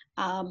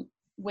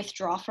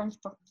withdraw from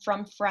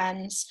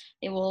friends.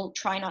 They will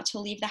try not to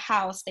leave the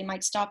house. They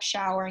might stop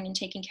showering and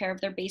taking care of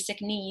their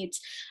basic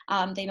needs.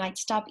 They might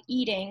stop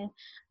eating.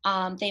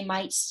 They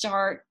might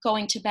start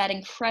going to bed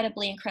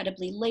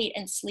incredibly late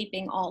and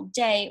sleeping all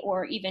day,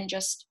 or even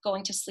just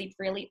going to sleep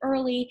really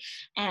early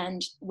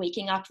and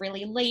waking up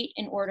really late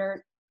in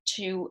order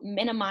to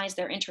minimize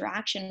their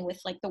interaction with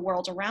like the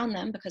world around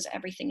them, because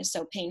everything is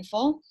so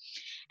painful.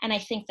 And I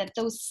think that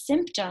those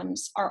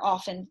symptoms are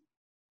often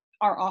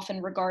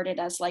regarded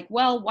as like,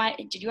 well, why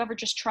did you ever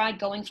just try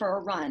going for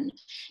a run?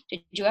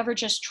 Did you ever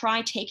just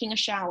try taking a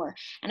shower?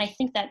 And I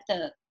think that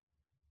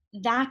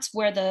that's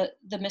where the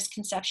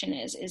misconception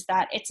is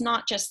that it's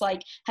not just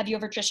like, have you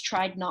ever just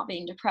tried not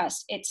being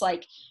depressed? It's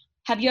like,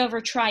 have you ever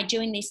tried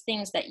doing these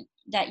things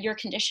that your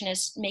condition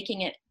is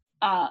making it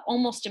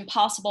almost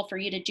impossible for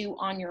you to do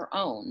on your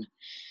own?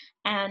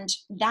 And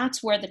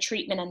that's where the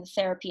treatment and the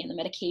therapy and the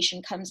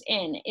medication comes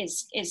in,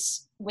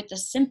 is with the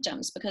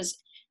symptoms. Because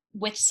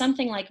with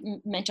something like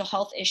mental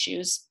health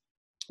issues,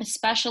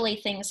 especially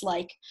things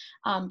like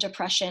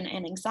depression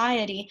and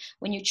anxiety,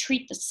 when you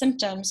treat the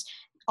symptoms,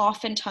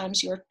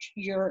 oftentimes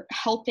you're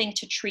helping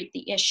to treat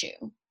the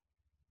issue.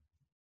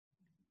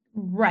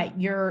 Right.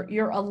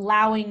 You're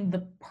allowing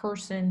the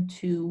person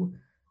to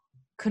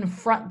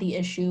confront the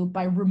issue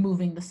by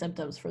removing the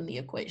symptoms from the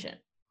equation.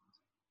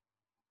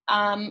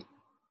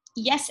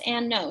 Yes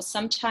and no.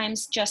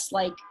 Sometimes just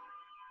like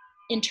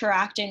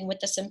interacting with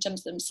the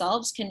symptoms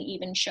themselves can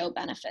even show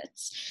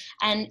benefits.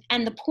 And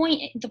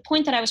the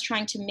point that I was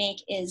trying to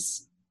make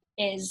is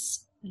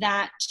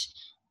that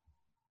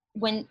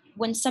when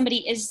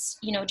somebody is,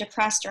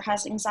 depressed or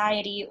has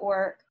anxiety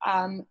or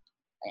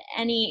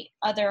any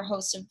other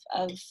host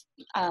of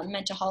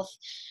mental health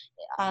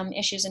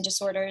issues and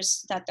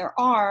disorders that there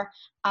are,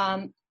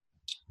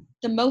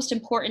 the most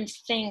important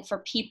thing for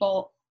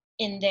people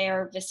in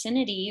their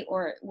vicinity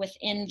or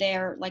within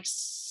their like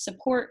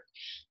support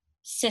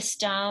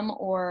system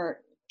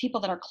or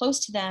people that are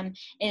close to them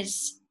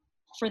is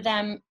for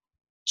them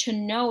to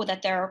know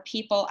that there are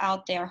people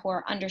out there who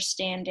are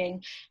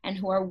understanding and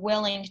who are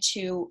willing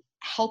to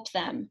help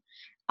them,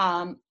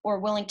 or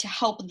willing to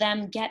help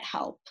them get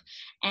help.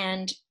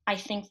 And I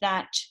think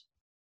that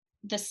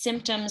the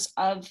symptoms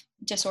of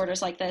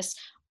disorders like this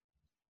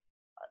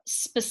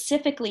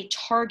specifically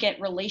target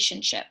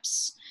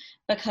relationships,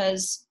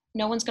 because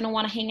no one's going to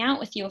want to hang out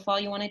with you if all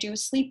you want to do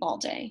is sleep all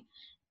day.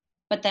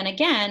 But then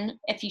again,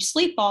 if you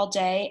sleep all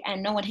day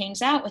and no one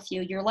hangs out with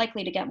you, you're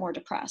likely to get more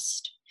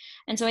depressed.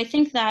 And so I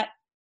think that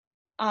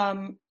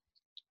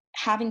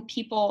having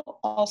people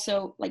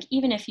also, like,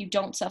 even if you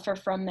don't suffer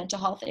from mental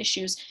health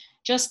issues,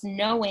 just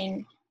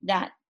knowing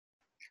that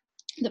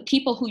the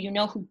people who you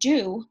know who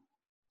do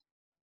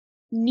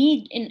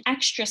need an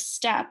extra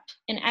step,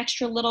 an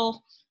extra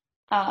little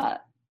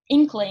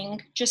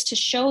inkling, just to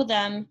show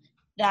them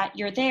that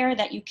you're there,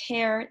 that you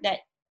care, that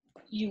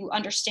you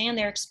understand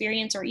their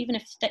experience, or even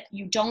if that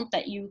you don't,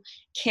 that you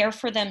care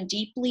for them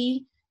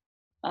deeply,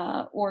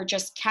 or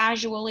just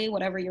casually,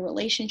 whatever your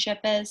relationship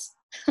is.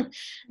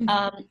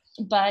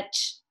 But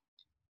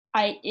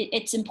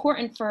it's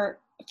important for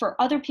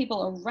other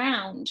people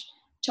around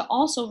to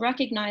also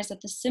recognize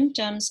that the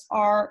symptoms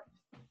often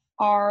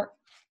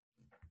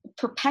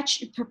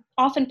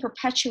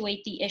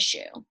perpetuate the issue.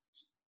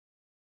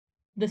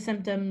 The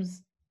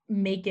symptoms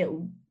make it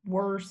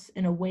worse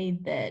in a way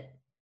that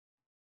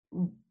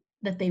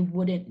they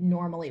wouldn't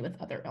normally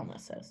with other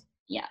illnesses.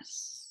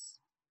 Yes.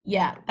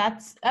 Yeah,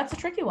 that's a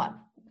tricky one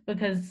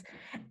because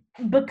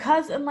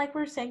and like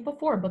we were saying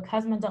before,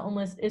 because mental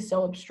illness is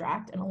so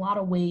abstract, in a lot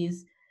of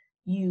ways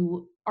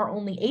you are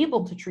only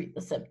able to treat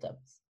the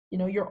symptoms.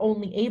 You're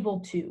only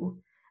able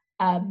to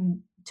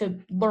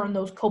learn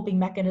those coping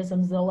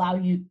mechanisms that allow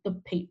you,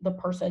 the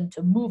person,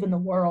 to move in the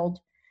world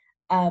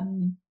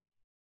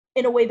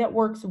in a way that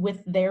works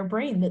with their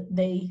brain that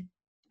they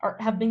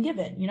have been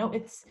given.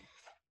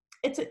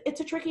 It's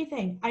a tricky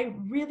thing. I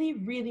really,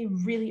 really,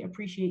 really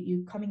appreciate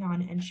you coming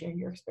on and sharing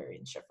your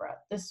experience, Shifra.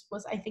 This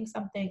was, I think,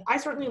 something I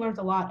certainly learned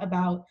a lot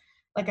about,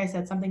 like I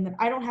said, something that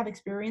I don't have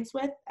experience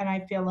with. And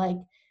I feel like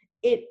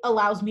it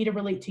allows me to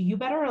relate to you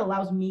better. It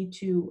allows me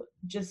to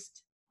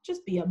just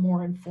be a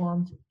more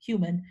informed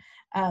human,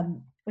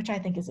 which I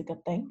think is a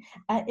good thing.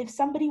 If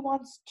somebody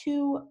wants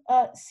to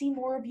see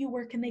more of you,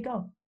 where can they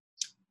go?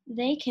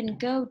 They can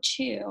go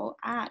to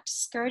at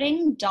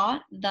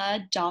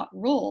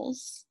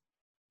skirting.the.rules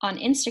on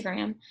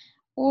Instagram,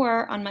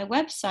 or on my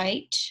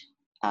website,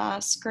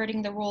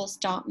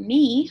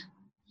 skirtingtherules.me,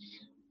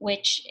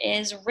 which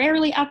is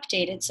rarely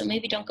updated, so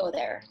maybe don't go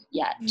there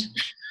yet.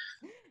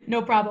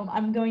 No problem.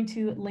 I'm going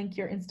to link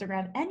your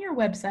Instagram and your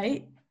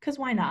website, because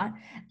why not,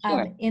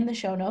 Sure. in the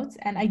show notes.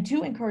 And I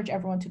do encourage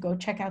everyone to go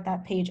check out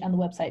that page and the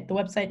website. The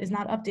website is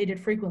not updated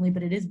frequently,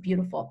 but it is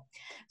beautiful.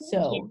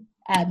 So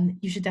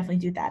you should definitely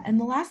do that. And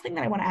the last thing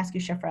that I want to ask you,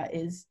 Shifra,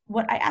 is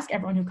what I ask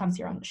everyone who comes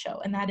here on the show,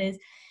 and that is,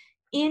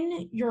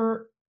 in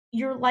your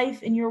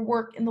life, in your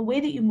work, in the way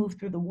that you move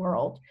through the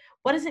world,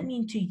 what does it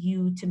mean to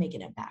you to make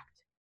an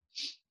impact?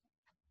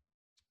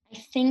 I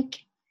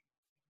think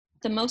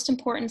the most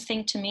important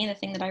thing to me, the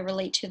thing that I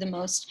relate to the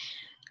most,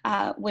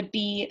 would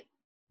be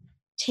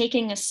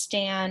taking a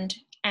stand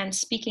and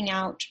speaking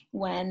out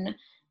when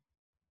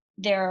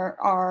there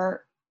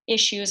are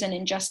issues and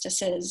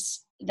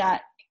injustices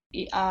that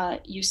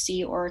you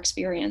see or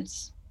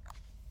experience.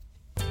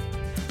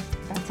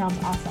 That sounds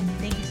awesome.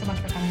 Thank you so much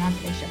for coming on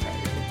today, Shifra.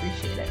 I really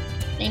appreciate it.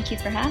 Thank you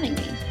for having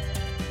me.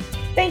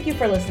 Thank you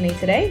for listening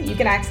today. You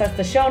can access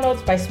the show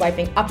notes by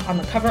swiping up on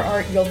the cover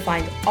art. You'll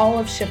find all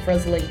of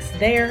Shifra's links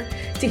there.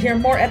 To hear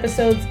more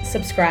episodes,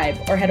 subscribe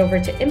or head over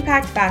to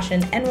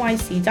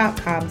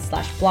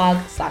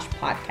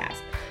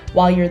impactfashionnyc.com/blog/podcast.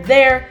 While you're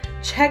there,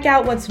 check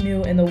out what's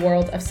new in the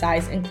world of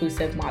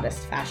size-inclusive,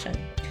 modest fashion.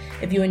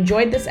 If you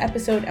enjoyed this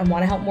episode and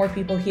want to help more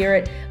people hear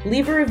it,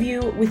 leave a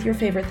review with your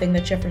favorite thing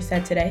that Shifra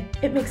said today.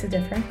 It makes a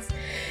difference.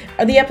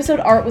 The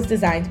episode art was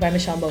designed by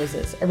Michelle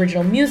Moses.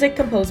 Original music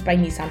composed by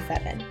Nissan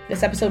Fetman.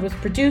 This episode was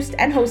produced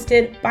and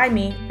hosted by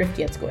me,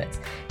 Rifki Etzkowitz.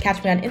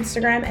 Catch me on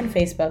Instagram and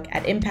Facebook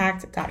at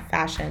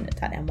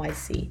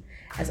impact.fashion.nyc.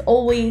 As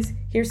always,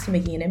 here's to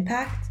making an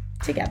impact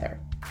together.